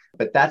be,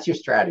 but that's your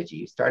strategy.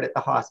 You start at the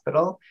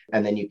hospital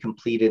and then you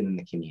complete it in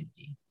the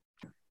community.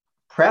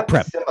 PrEP,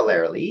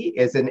 similarly,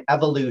 is an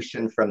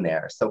evolution from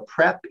there. So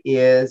PrEP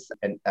is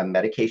a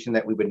medication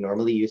that we would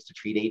normally use to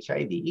treat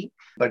HIV.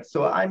 But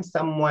so I'm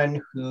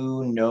someone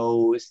who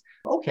knows,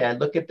 okay, I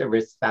look at the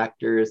risk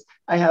factors.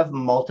 I have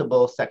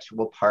multiple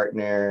sexual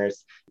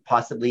partners.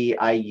 Possibly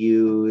I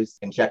use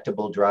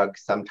injectable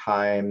drugs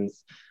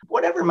sometimes.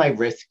 Whatever my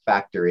risk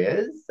factor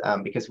is,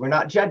 because we're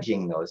not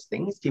judging those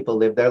things. People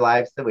live their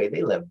lives the way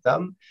they live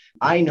them.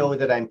 I know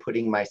that I'm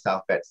putting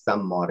myself at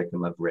some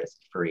modicum of risk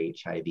for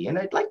HIV, and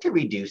I'd like to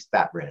reduce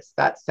that risk.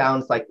 That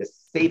sounds like the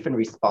safe and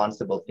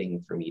responsible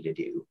thing for me to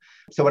do.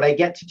 So what I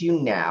get to do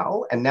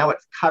now, and now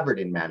it's covered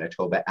in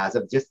Manitoba as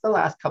of just the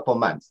last couple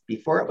months.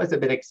 Before it was a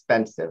bit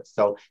expensive.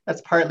 So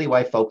that's partly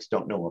why folks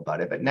don't know about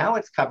it. But now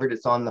it's covered,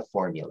 it's on the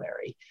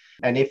formulary.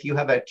 And if you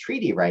have a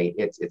treaty right,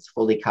 it's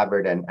fully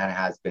covered and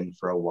has been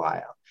for a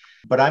while.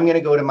 But I'm going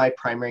to go to my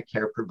primary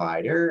care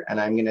provider and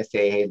I'm going to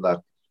say, hey,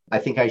 look, I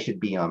think I should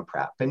be on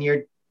PrEP. And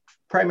your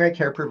primary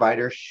care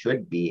provider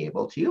should be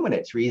able to, and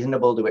it's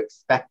reasonable to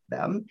expect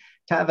them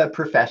to have a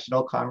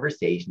professional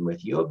conversation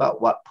with you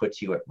about what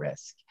puts you at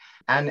risk.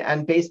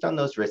 And based on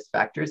those risk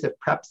factors, if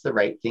PrEP's the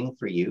right thing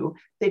for you,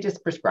 they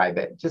just prescribe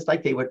it, just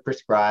like they would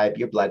prescribe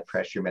your blood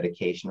pressure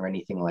medication or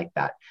anything like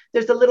that.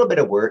 There's a little bit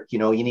of work, you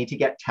need to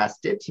get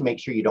tested to make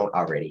sure you don't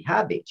already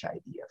have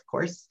HIV, of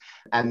course.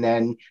 And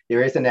then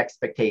there is an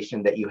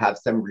expectation that you have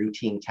some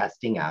routine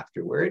testing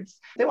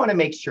afterwards. They want to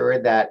make sure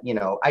that,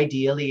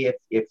 ideally,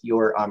 if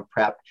you're on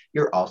PrEP,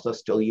 you're also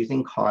still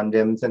using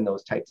condoms and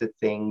those types of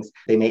things.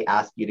 They may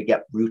ask you to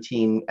get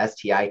routine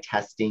STI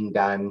testing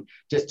done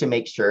just to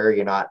make sure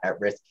you're not at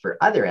risk for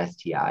other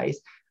STIs.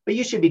 But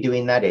you should be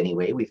doing that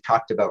anyway. We've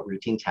talked about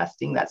routine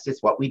testing. That's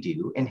just what we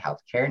do in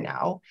healthcare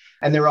now.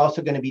 And they're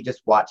also going to be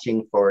just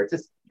watching for,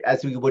 just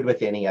as we would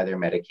with any other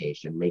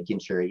medication, making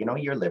sure,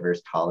 your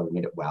liver's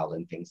tolerating it well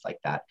and things like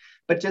that.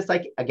 But just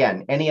like,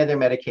 again, any other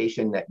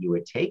medication that you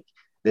would take,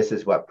 this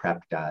is what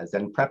PrEP does.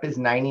 And PrEP is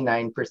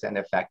 99%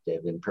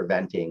 effective in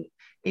preventing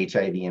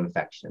HIV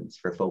infections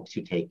for folks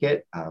who take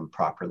it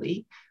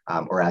properly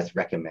or as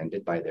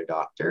recommended by their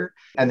doctor.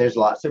 And there's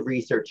lots of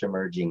research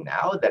emerging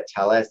now that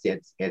tell us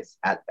it's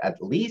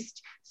at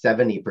least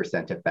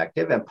 70%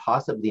 effective and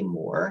possibly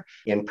more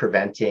in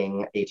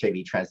preventing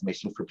HIV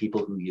transmission for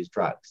people who use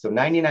drugs. So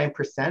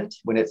 99%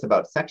 when it's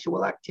about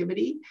sexual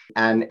activity,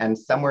 and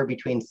somewhere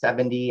between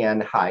 70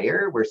 and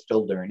higher, we're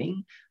still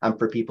learning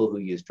for people who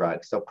use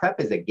drugs. So PrEP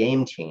is a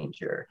game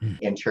changer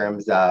in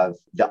terms of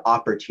the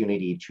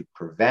opportunity to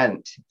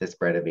prevent the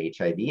spread of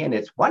HIV. And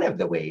it's one of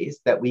the ways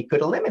that we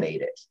could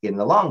eliminate it in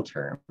the long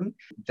term.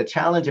 The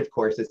challenge, of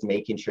course, is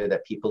making sure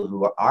that people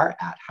who are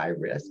at high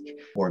risk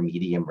or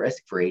medium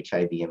risk for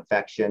HIV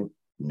infection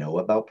know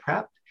about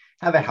PrEP,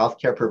 have a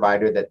healthcare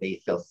provider that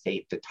they feel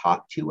safe to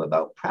talk to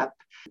about PrEP,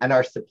 and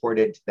are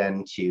supported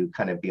then to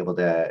kind of be able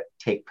to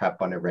take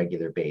PrEP on a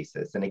regular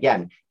basis. And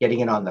again,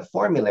 getting it on the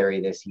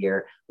formulary this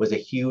year was a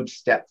huge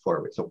step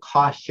forward. So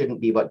cost shouldn't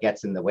be what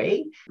gets in the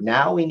way.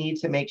 Now we need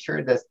to make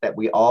sure that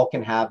we all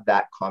can have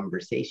that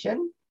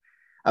conversation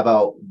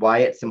about why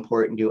it's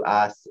important to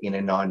us in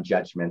a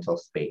non-judgmental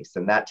space.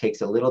 And that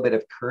takes a little bit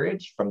of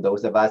courage from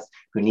those of us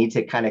who need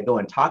to kind of go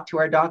and talk to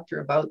our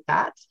doctor about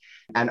that.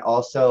 And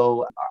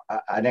also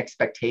an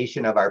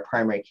expectation of our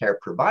primary care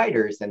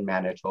providers in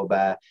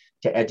Manitoba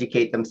to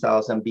educate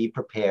themselves and be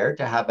prepared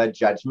to have a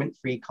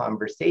judgment-free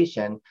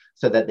conversation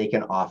so that they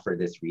can offer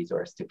this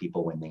resource to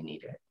people when they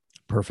need it.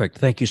 Perfect.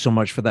 Thank you so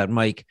much for that,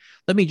 Mike.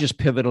 Let me just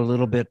pivot a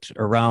little bit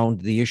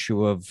around the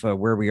issue of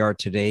where we are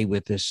today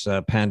with this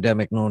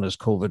pandemic known as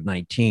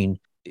COVID-19.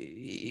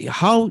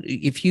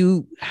 If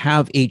you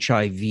have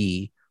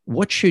HIV,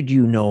 what should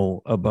you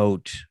know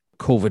about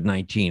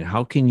COVID-19?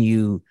 How can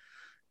you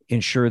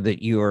ensure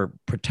that you are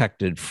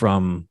protected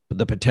from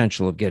the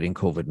potential of getting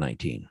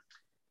COVID-19?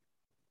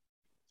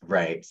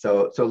 Right.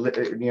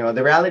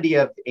 The reality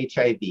of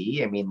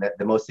HIV, I mean,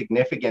 the most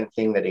significant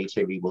thing that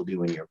HIV will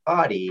do in your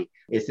body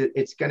is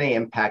it's going to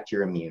impact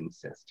your immune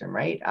system,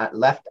 right?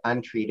 Left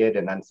untreated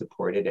and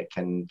unsupported, it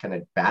can kind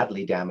of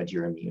badly damage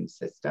your immune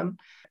system.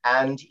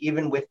 And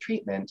even with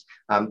treatment,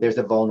 there's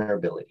a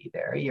vulnerability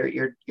there.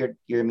 Your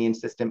immune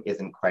system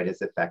isn't quite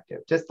as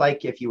effective. Just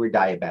like if you were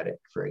diabetic,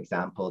 for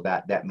example,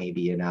 that may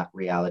be a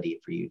reality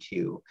for you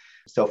too.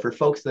 So for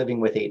folks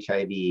living with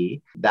HIV,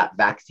 that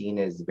vaccine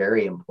is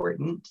very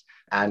important,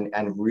 and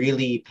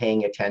really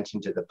paying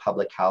attention to the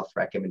public health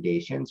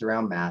recommendations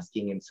around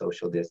masking and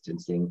social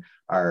distancing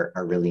are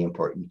really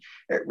important.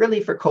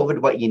 Really for COVID,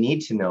 what you need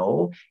to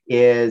know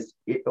is,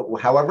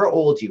 however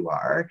old you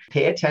are,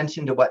 pay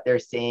attention to what they're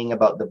saying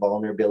about the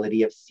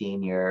vulnerability of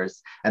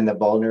seniors and the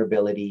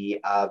vulnerability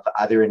of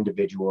other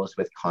individuals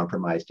with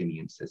compromised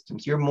immune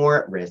systems. You're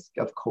more at risk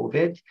of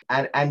COVID,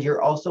 and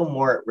you're also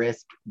more at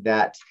risk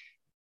that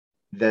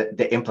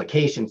the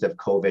implications of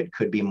COVID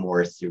could be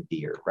more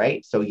severe,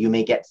 right? So you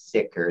may get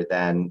sicker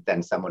than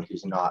someone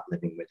who's not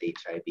living with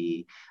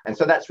HIV. And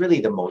so that's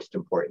really the most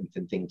important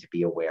thing to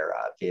be aware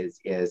of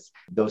is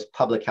those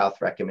public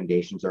health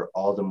recommendations are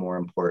all the more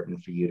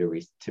important for you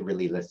to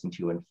really listen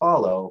to and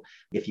follow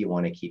if you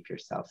want to keep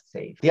yourself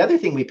safe. The other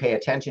thing we pay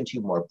attention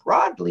to more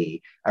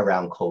broadly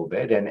around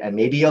COVID, and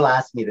maybe you'll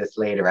ask me this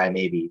later, I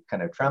may be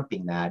kind of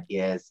trumping that,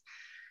 is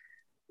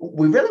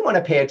we really want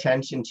to pay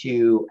attention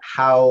to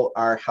how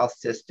our health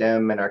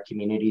system and our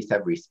communities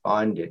have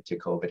responded to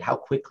COVID, how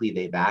quickly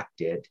they've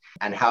acted,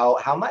 and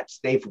how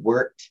much they've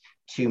worked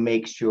to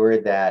make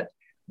sure that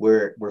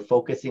we're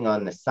focusing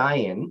on the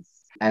science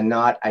and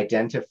not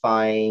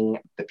identifying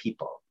the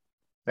people.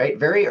 Right?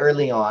 Very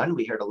early on,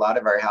 we heard a lot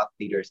of our health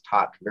leaders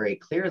talk very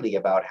clearly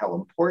about how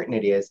important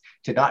it is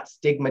to not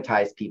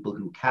stigmatize people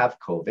who have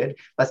COVID.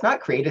 Let's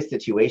not create a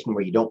situation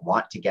where you don't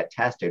want to get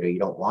tested or you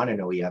don't want to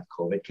know you have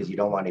COVID because you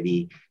don't want to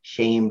be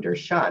shamed or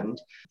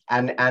shunned.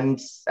 And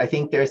I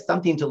think there's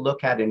something to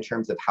look at in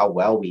terms of how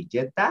well we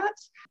did that,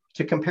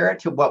 to compare it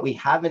to what we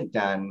haven't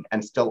done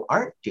and still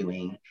aren't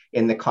doing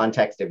in the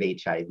context of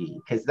HIV,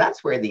 because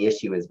that's where the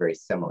issue is very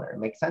similar.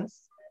 Make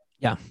sense?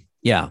 Yeah.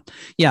 Yeah.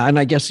 Yeah. And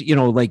I guess,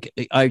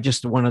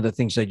 one of the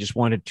things I just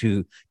wanted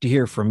to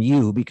hear from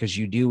you, because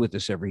you deal with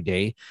this every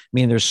day. I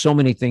mean, there's so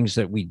many things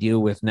that we deal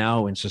with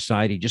now in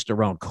society just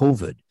around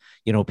COVID.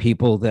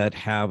 People that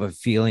have a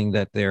feeling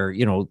that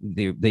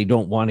they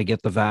don't want to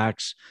get the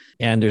vax.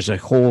 And there's a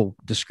whole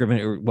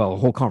a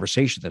whole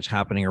conversation that's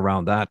happening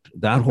around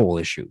that whole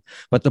issue.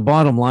 But the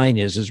bottom line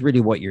is really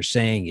what you're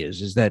saying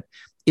is that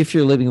if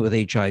you're living with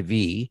HIV,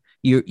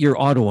 you're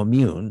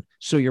autoimmune,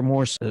 so you're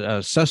more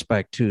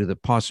suspect to the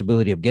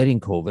possibility of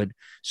getting COVID.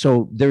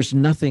 So there's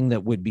nothing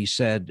that would be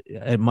said,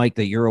 Mike,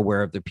 that you're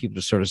aware of, that people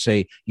to sort of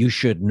say you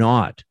should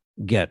not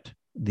get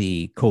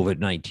the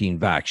COVID-19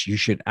 vax. You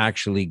should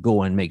actually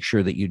go and make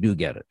sure that you do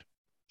get it.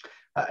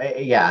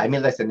 Yeah, I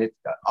mean, listen,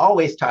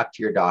 always talk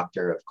to your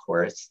doctor, of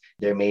course.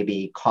 There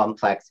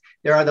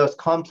are those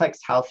complex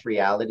health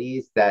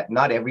realities that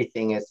not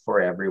everything is for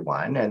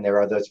everyone. And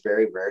there are those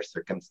very rare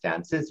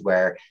circumstances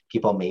where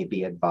people may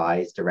be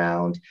advised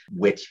around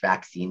which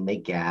vaccine they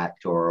get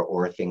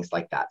or things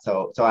like that.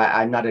 So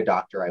I'm not a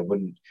doctor. I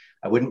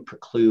wouldn't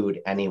preclude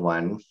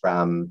anyone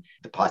from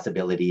the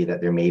possibility that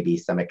there may be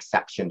some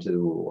exception to the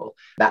rule.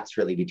 That's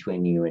really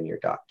between you and your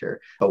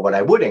doctor. But what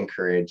I would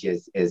encourage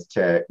is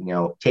to,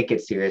 take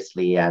it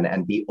seriously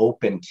and be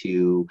open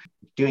to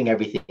doing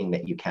everything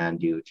that you can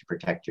do to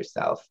protect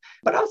yourself.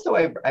 But also,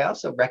 I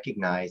also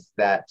recognize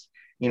that,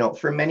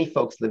 for many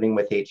folks living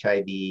with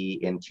HIV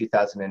in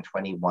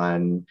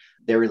 2021,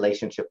 their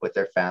relationship with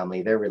their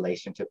family, their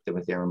relationship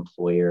with their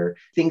employer,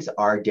 things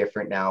are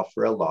different now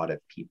for a lot of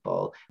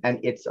people, and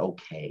it's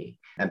okay.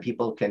 And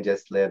people can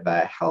just live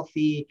a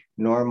healthy,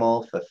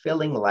 normal,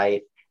 fulfilling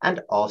life. And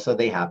also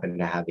they happen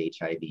to have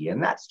HIV.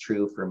 And that's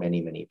true for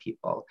many, many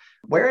people.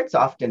 Where it's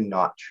often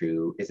not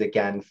true is,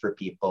 again, for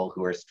people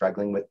who are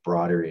struggling with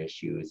broader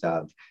issues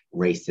of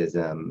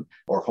racism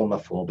or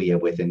homophobia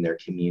within their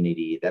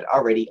community that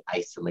already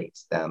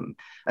isolates them.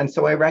 And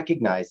so I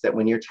recognize that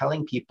when you're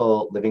telling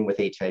people living with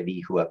HIV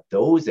who have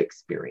those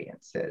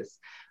experiences,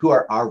 who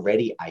are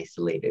already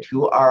isolated,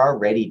 who are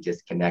already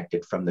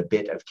disconnected from the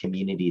bit of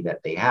community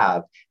that they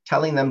have,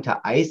 telling them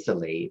to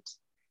isolate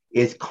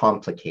is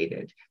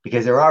complicated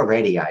because they're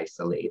already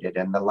isolated,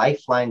 and the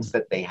lifelines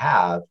that they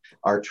have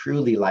are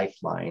truly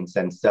lifelines.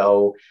 And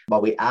so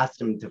while we ask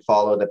them to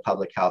follow the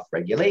public health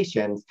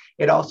regulations,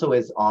 it also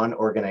is on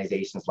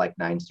organizations like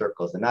Nine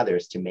Circles and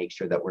others to make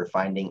sure that we're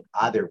finding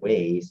other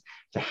ways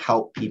to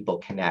help people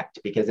connect,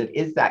 because it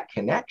is that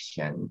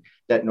connection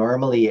that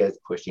normally is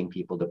pushing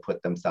people to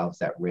put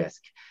themselves at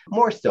risk,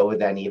 more so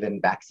than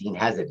even vaccine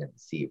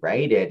hesitancy,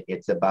 right?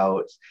 It's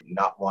about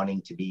not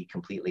wanting to be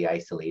completely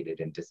isolated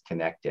and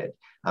disconnected,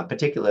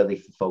 particularly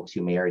for folks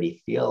who may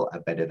already feel a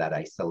bit of that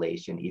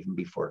isolation even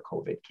before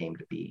COVID came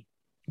to be.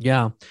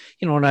 Yeah,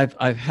 and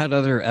I've had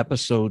other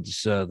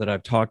episodes that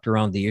I've talked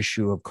around the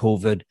issue of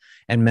COVID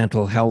and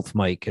mental health,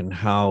 Mike, and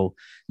how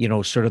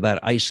sort of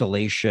that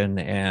isolation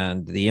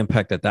and the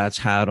impact that that's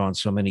had on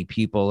so many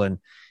people.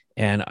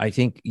 And I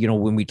think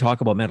when we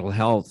talk about mental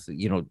health,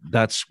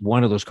 that's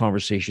one of those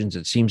conversations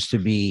that seems to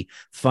be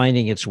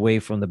finding its way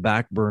from the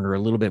back burner a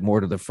little bit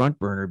more to the front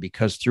burner,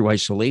 because through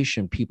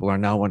isolation, people are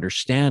now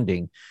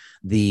understanding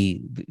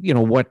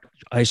what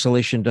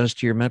isolation does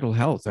to your mental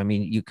health. I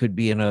mean, you could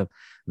be in a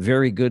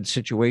very good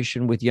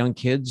situation with young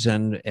kids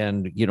and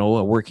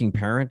a working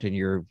parent,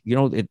 and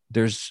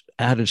there's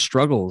added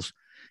struggles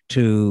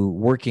to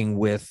working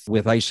with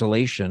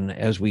isolation,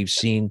 as we've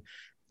seen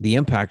the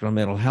impact on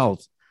mental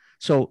health.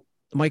 So,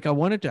 Mike, I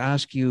wanted to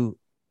ask you,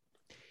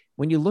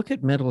 when you look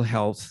at mental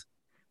health,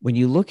 when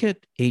you look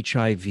at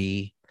HIV,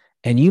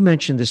 and you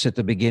mentioned this at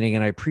the beginning,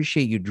 and I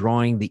appreciate you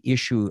drawing the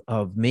issue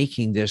of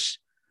making this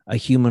a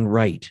human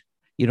right,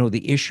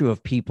 the issue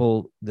of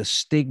people, the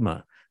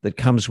stigma that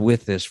comes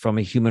with this from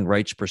a human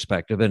rights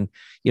perspective. And,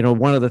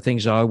 one of the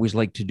things I always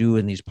like to do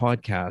in these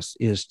podcasts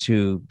is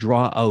to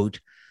draw out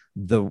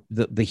the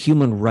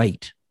human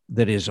right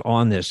that is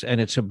on this.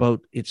 And it's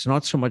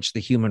not so much the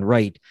human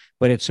right,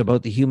 but it's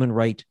about the human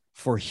right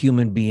for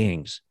human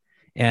beings.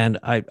 And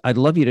I'd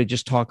love you to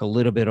just talk a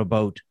little bit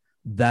about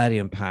that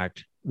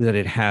impact that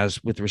it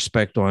has with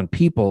respect on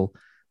people,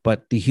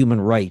 but the human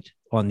right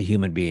on the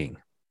human being.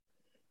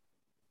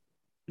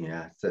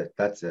 Yeah, so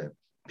that's a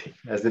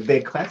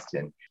big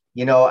question.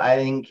 I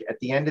think at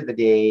the end of the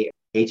day,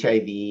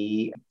 HIV,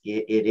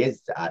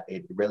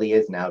 it really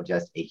is now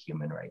just a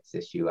human rights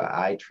issue.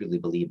 I truly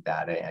believe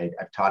that.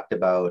 I've talked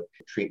about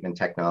treatment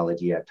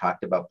technology. I've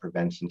talked about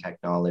prevention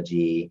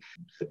technology.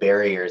 The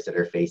barriers that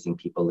are facing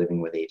people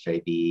living with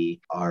HIV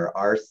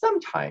are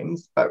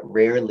sometimes, but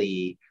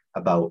rarely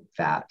about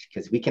that,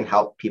 because we can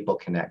help people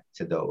connect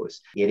to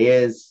those. It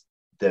is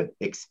the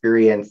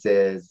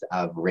experiences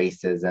of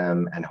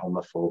racism and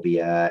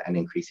homophobia and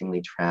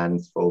increasingly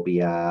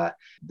transphobia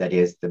that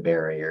is the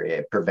barrier.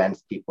 It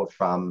prevents people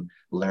from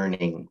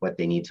learning what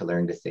they need to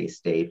learn to stay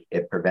safe.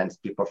 It prevents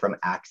people from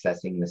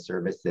accessing the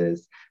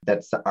services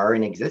that are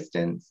in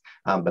existence,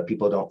 but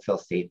people don't feel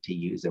safe to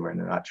use them, or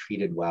they're not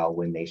treated well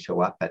when they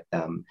show up at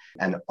them.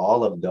 And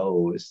all of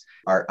those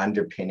are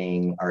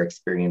underpinning our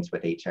experience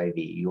with HIV.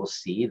 You'll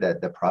see that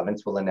the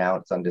province will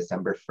announce on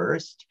December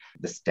 1st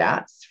the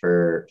stats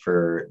for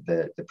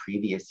the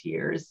previous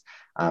years.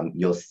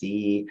 You'll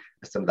see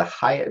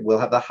we'll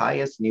have the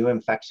highest new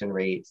infection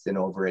rates in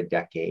over a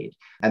decade.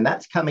 And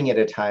that's coming at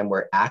a time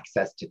where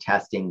access to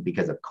testing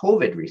because of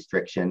COVID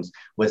restrictions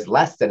was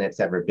less than it's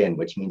ever been,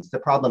 which means the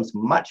problem's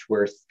much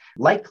worse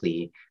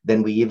likely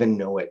than we even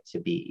know it to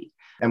be.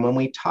 And when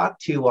we talk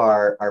to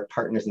our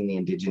partners in the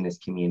Indigenous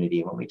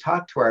community, when we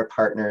talk to our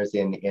partners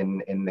in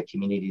the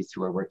communities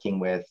who are working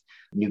with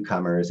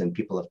newcomers and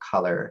people of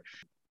color,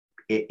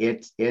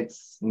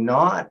 it's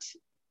not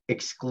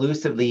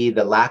exclusively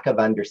the lack of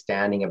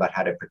understanding about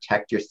how to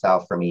protect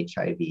yourself from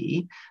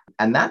HIV.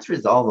 And that's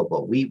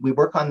resolvable. We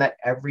work on that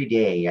every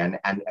day, and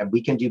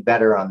we can do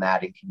better on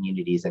that in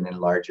communities and in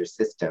larger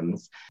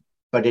systems.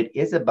 But it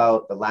is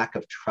about the lack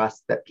of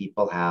trust that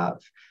people have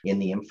in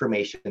the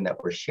information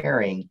that we're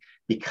sharing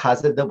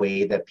because of the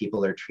way that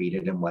people are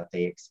treated and what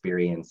they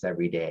experience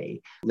every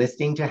day.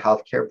 Listening to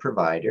healthcare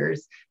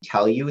providers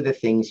tell you the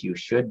things you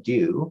should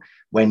do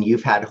when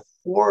you've had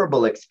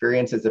horrible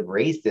experiences of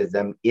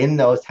racism in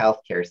those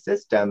healthcare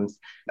systems,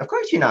 of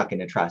course, you're not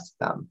going to trust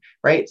them,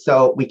 right?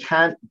 So we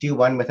can't do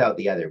one without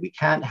the other. We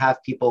can't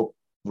have people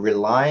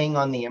relying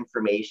on the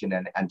information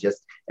and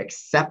just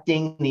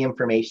accepting the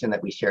information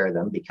that we share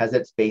them because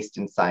it's based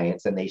in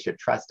science and they should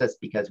trust us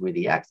because we're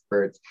the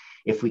experts.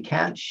 If we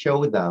can't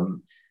show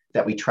them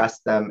that we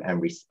trust them and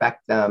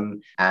respect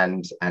them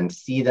and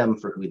see them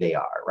for who they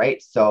are,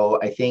 right? So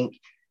I think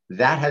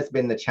that has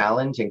been the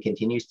challenge and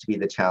continues to be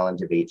the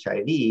challenge of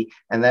HIV.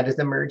 And that is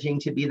emerging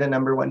to be the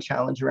number one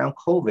challenge around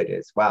COVID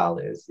as well,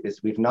 is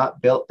we've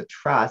not built the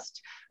trust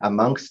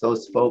amongst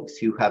those folks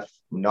who have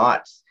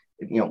not,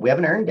 we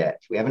haven't earned it.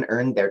 We haven't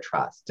earned their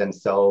trust. And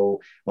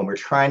so when we're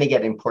trying to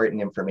get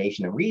important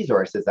information and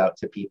resources out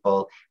to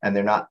people and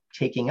they're not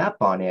taking up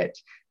on it,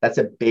 that's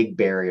a big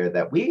barrier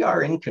that we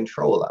are in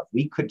control of.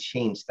 We could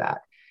change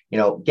that.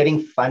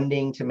 Getting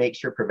funding to make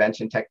sure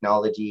prevention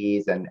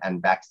technologies and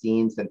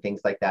vaccines and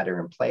things like that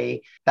are in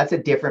play. That's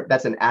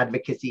an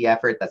advocacy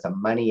effort. That's a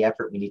money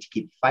effort. We need to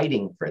keep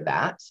fighting for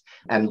that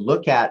and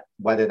look at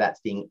whether that's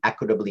being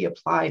equitably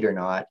applied or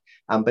not.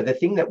 But the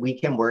thing that we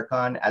can work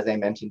on, as I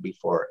mentioned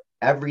before,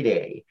 every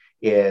day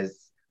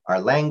is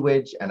our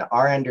language and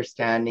our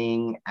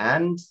understanding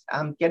and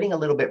getting a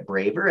little bit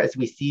braver as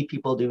we see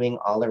people doing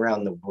all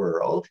around the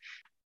world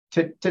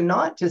to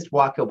not just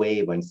walk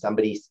away when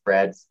somebody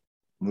spreads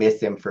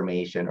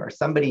misinformation, or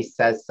somebody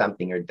says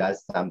something or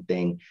does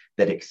something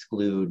that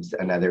excludes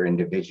another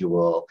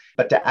individual,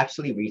 but to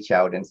actually reach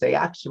out and say,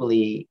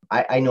 actually,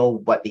 I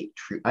know what the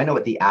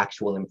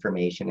actual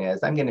information is.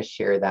 I'm going to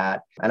share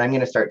that, and I'm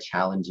going to start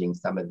challenging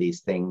some of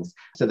these things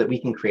so that we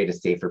can create a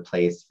safer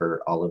place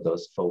for all of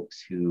those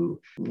folks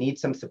who need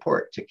some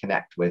support to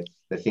connect with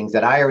the things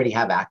that I already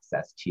have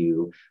access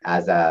to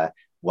as a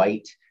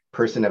white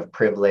person of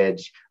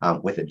privilege,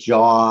 with a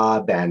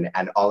job and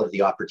all of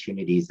the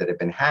opportunities that have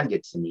been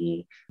handed to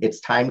me. It's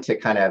time to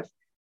kind of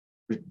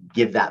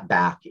give that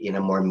back in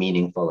a more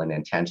meaningful and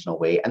intentional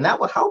way. And that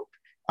will help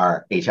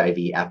our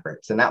HIV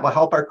efforts, and that will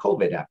help our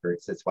COVID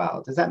efforts as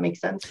well. Does that make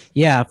sense?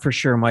 Yeah, for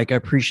sure, Mike. I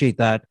appreciate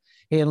that.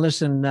 Hey, and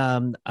listen,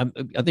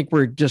 I think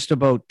we're just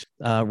about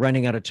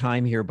running out of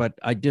time here, but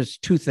I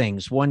just two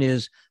things. One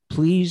is,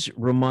 please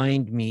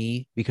remind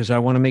me, because I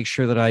want to make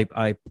sure that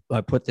I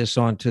put this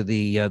onto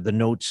the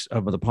notes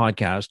of the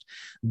podcast.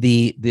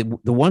 The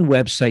one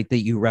website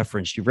that you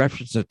referenced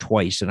it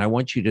twice, and I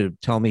want you to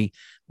tell me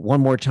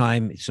one more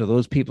time, so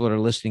those people that are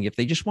listening, if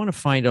they just want to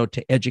find out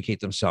to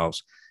educate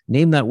themselves,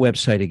 name that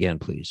website again,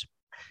 please.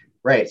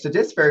 Right. So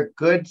just for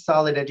good,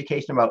 solid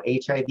education about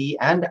HIV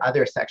and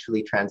other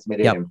sexually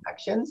transmitted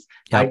infections,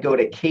 I'd go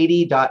to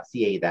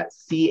catie.ca.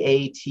 That's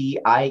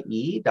CATIE.ca.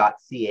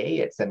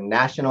 It's a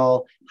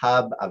national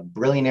hub of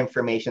brilliant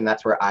information.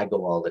 That's where I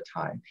go all the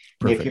time.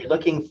 If you're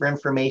looking for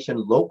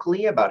information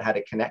locally about how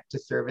to connect to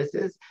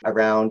services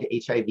around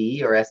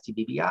HIV or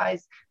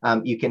STDBIs,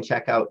 you can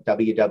check out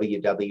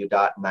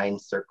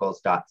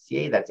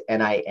www.ninecircles.ca. That's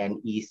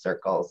NINE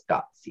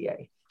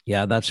circles.ca.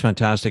 Yeah, that's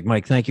fantastic,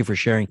 Mike. Thank you for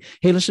sharing.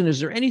 Hey, listen,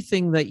 is there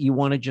anything that you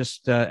want to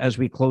just, as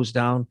we close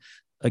down,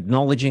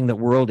 acknowledging that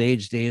World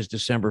AIDS Day is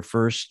December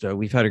 1st.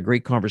 We've had a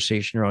great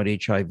conversation around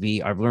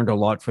HIV. I've learned a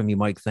lot from you,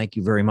 Mike. Thank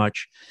you very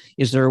much.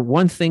 Is there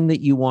one thing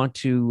that you want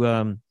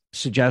to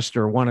suggest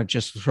or want to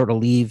just sort of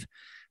leave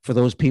for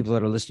those people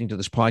that are listening to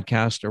this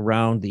podcast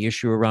around the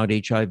issue around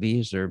HIV?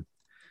 Is there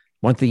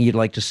one thing you'd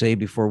like to say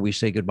before we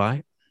say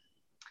goodbye?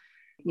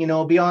 You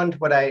know, beyond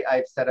what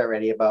I've said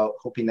already about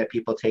hoping that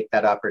people take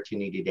that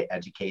opportunity to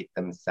educate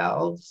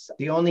themselves,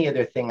 the only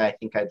other thing I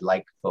think I'd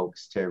like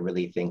folks to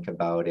really think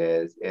about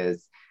is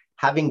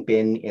having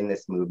been in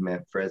this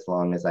movement for as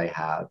long as I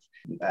have,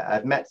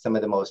 I've met some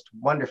of the most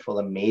wonderful,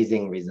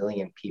 amazing,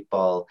 resilient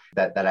people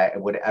that I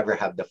would ever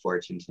have the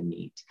fortune to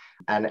meet.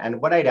 And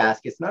what I'd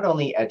ask is not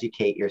only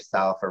educate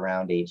yourself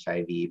around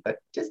HIV, but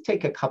just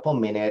take a couple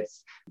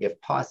minutes, if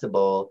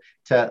possible,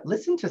 to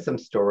listen to some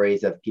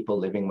stories of people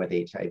living with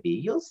HIV.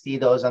 You'll see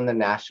those on the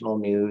national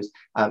news.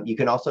 You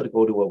can also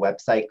go to a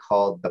website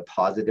called The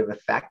Positive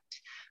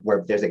Effect,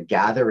 where there's a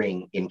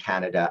gathering in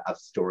Canada of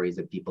stories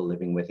of people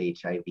living with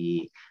HIV,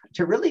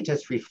 to really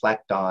just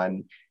reflect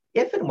on,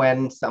 if and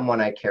when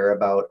someone I care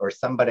about or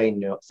someone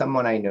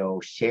I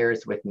know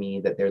shares with me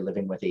that they're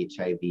living with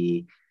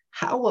HIV,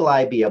 how will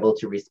I be able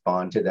to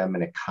respond to them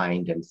in a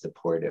kind and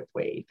supportive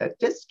way? That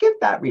just give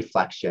that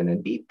reflection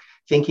and be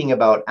thinking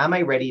about, am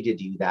I ready to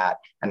do that?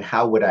 And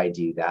how would I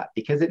do that?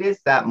 Because it is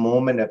that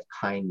moment of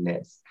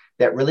kindness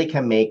that really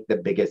can make the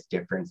biggest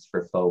difference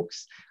for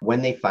folks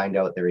when they find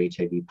out they're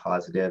HIV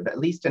positive, at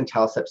least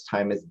until such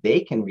time as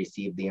they can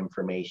receive the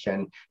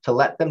information to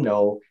let them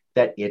know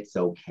that it's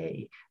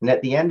okay. And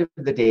at the end of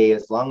the day,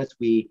 as long as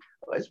we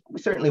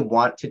certainly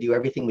want to do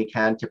everything we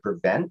can to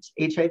prevent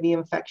HIV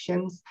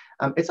infections,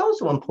 it's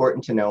also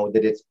important to know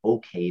that it's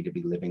okay to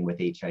be living with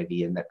HIV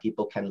and that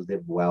people can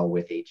live well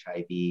with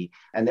HIV,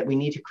 and that we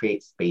need to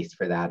create space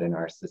for that in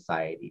our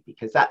society,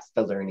 because that's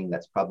the learning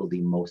that's probably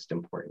most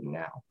important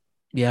now.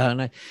 Yeah.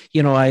 And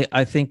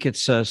I think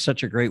it's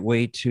such a great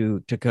way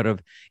to kind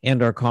of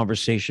end our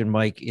conversation,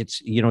 Mike. It's,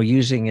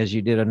 using, as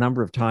you did a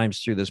number of times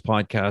through this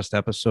podcast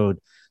episode,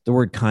 the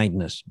word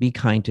kindness. Be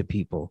kind to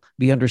people,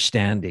 be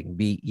understanding,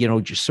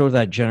 just sort of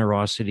that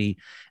generosity.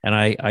 And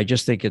I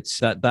just think it's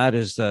that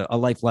is a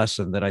life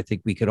lesson that I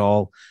think we could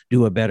all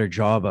do a better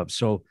job of.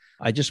 So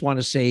I just want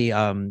to say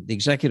the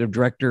executive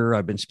director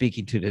I've been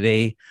speaking to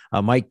today,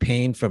 Mike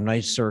Payne from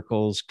Ninth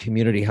Circles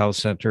Community Health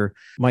Center.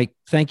 Mike,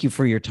 thank you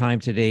for your time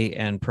today.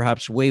 And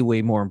perhaps way,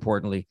 way more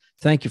importantly,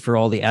 thank you for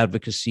all the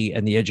advocacy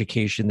and the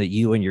education that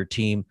you and your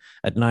team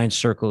at Ninth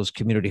Circles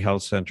Community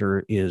Health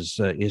Center is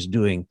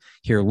doing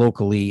here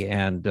locally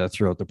and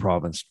throughout the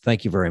province.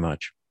 Thank you very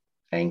much.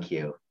 Thank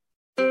you.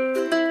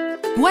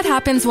 What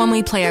happens when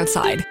we play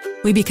outside?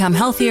 We become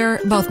healthier,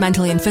 both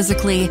mentally and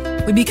physically.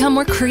 We become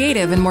more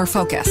creative and more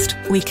focused.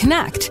 We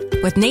connect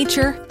with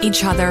nature,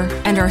 each other,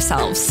 and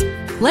ourselves.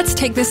 Let's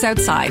Take This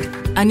Outside,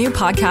 a new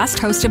podcast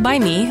hosted by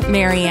me,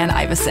 Marianne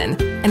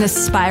Iveson, an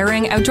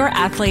aspiring outdoor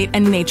athlete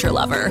and nature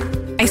lover.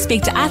 I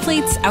speak to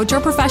athletes, outdoor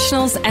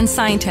professionals, and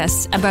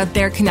scientists about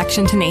their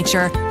connection to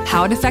nature,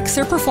 how it affects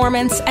their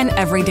performance and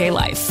everyday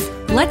life.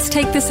 Let's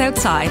Take This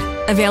Outside,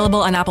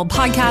 available on Apple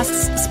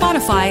Podcasts,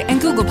 Spotify,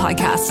 and Google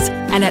Podcasts,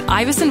 and at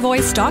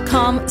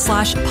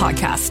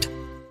ivesonvoice.com/podcast.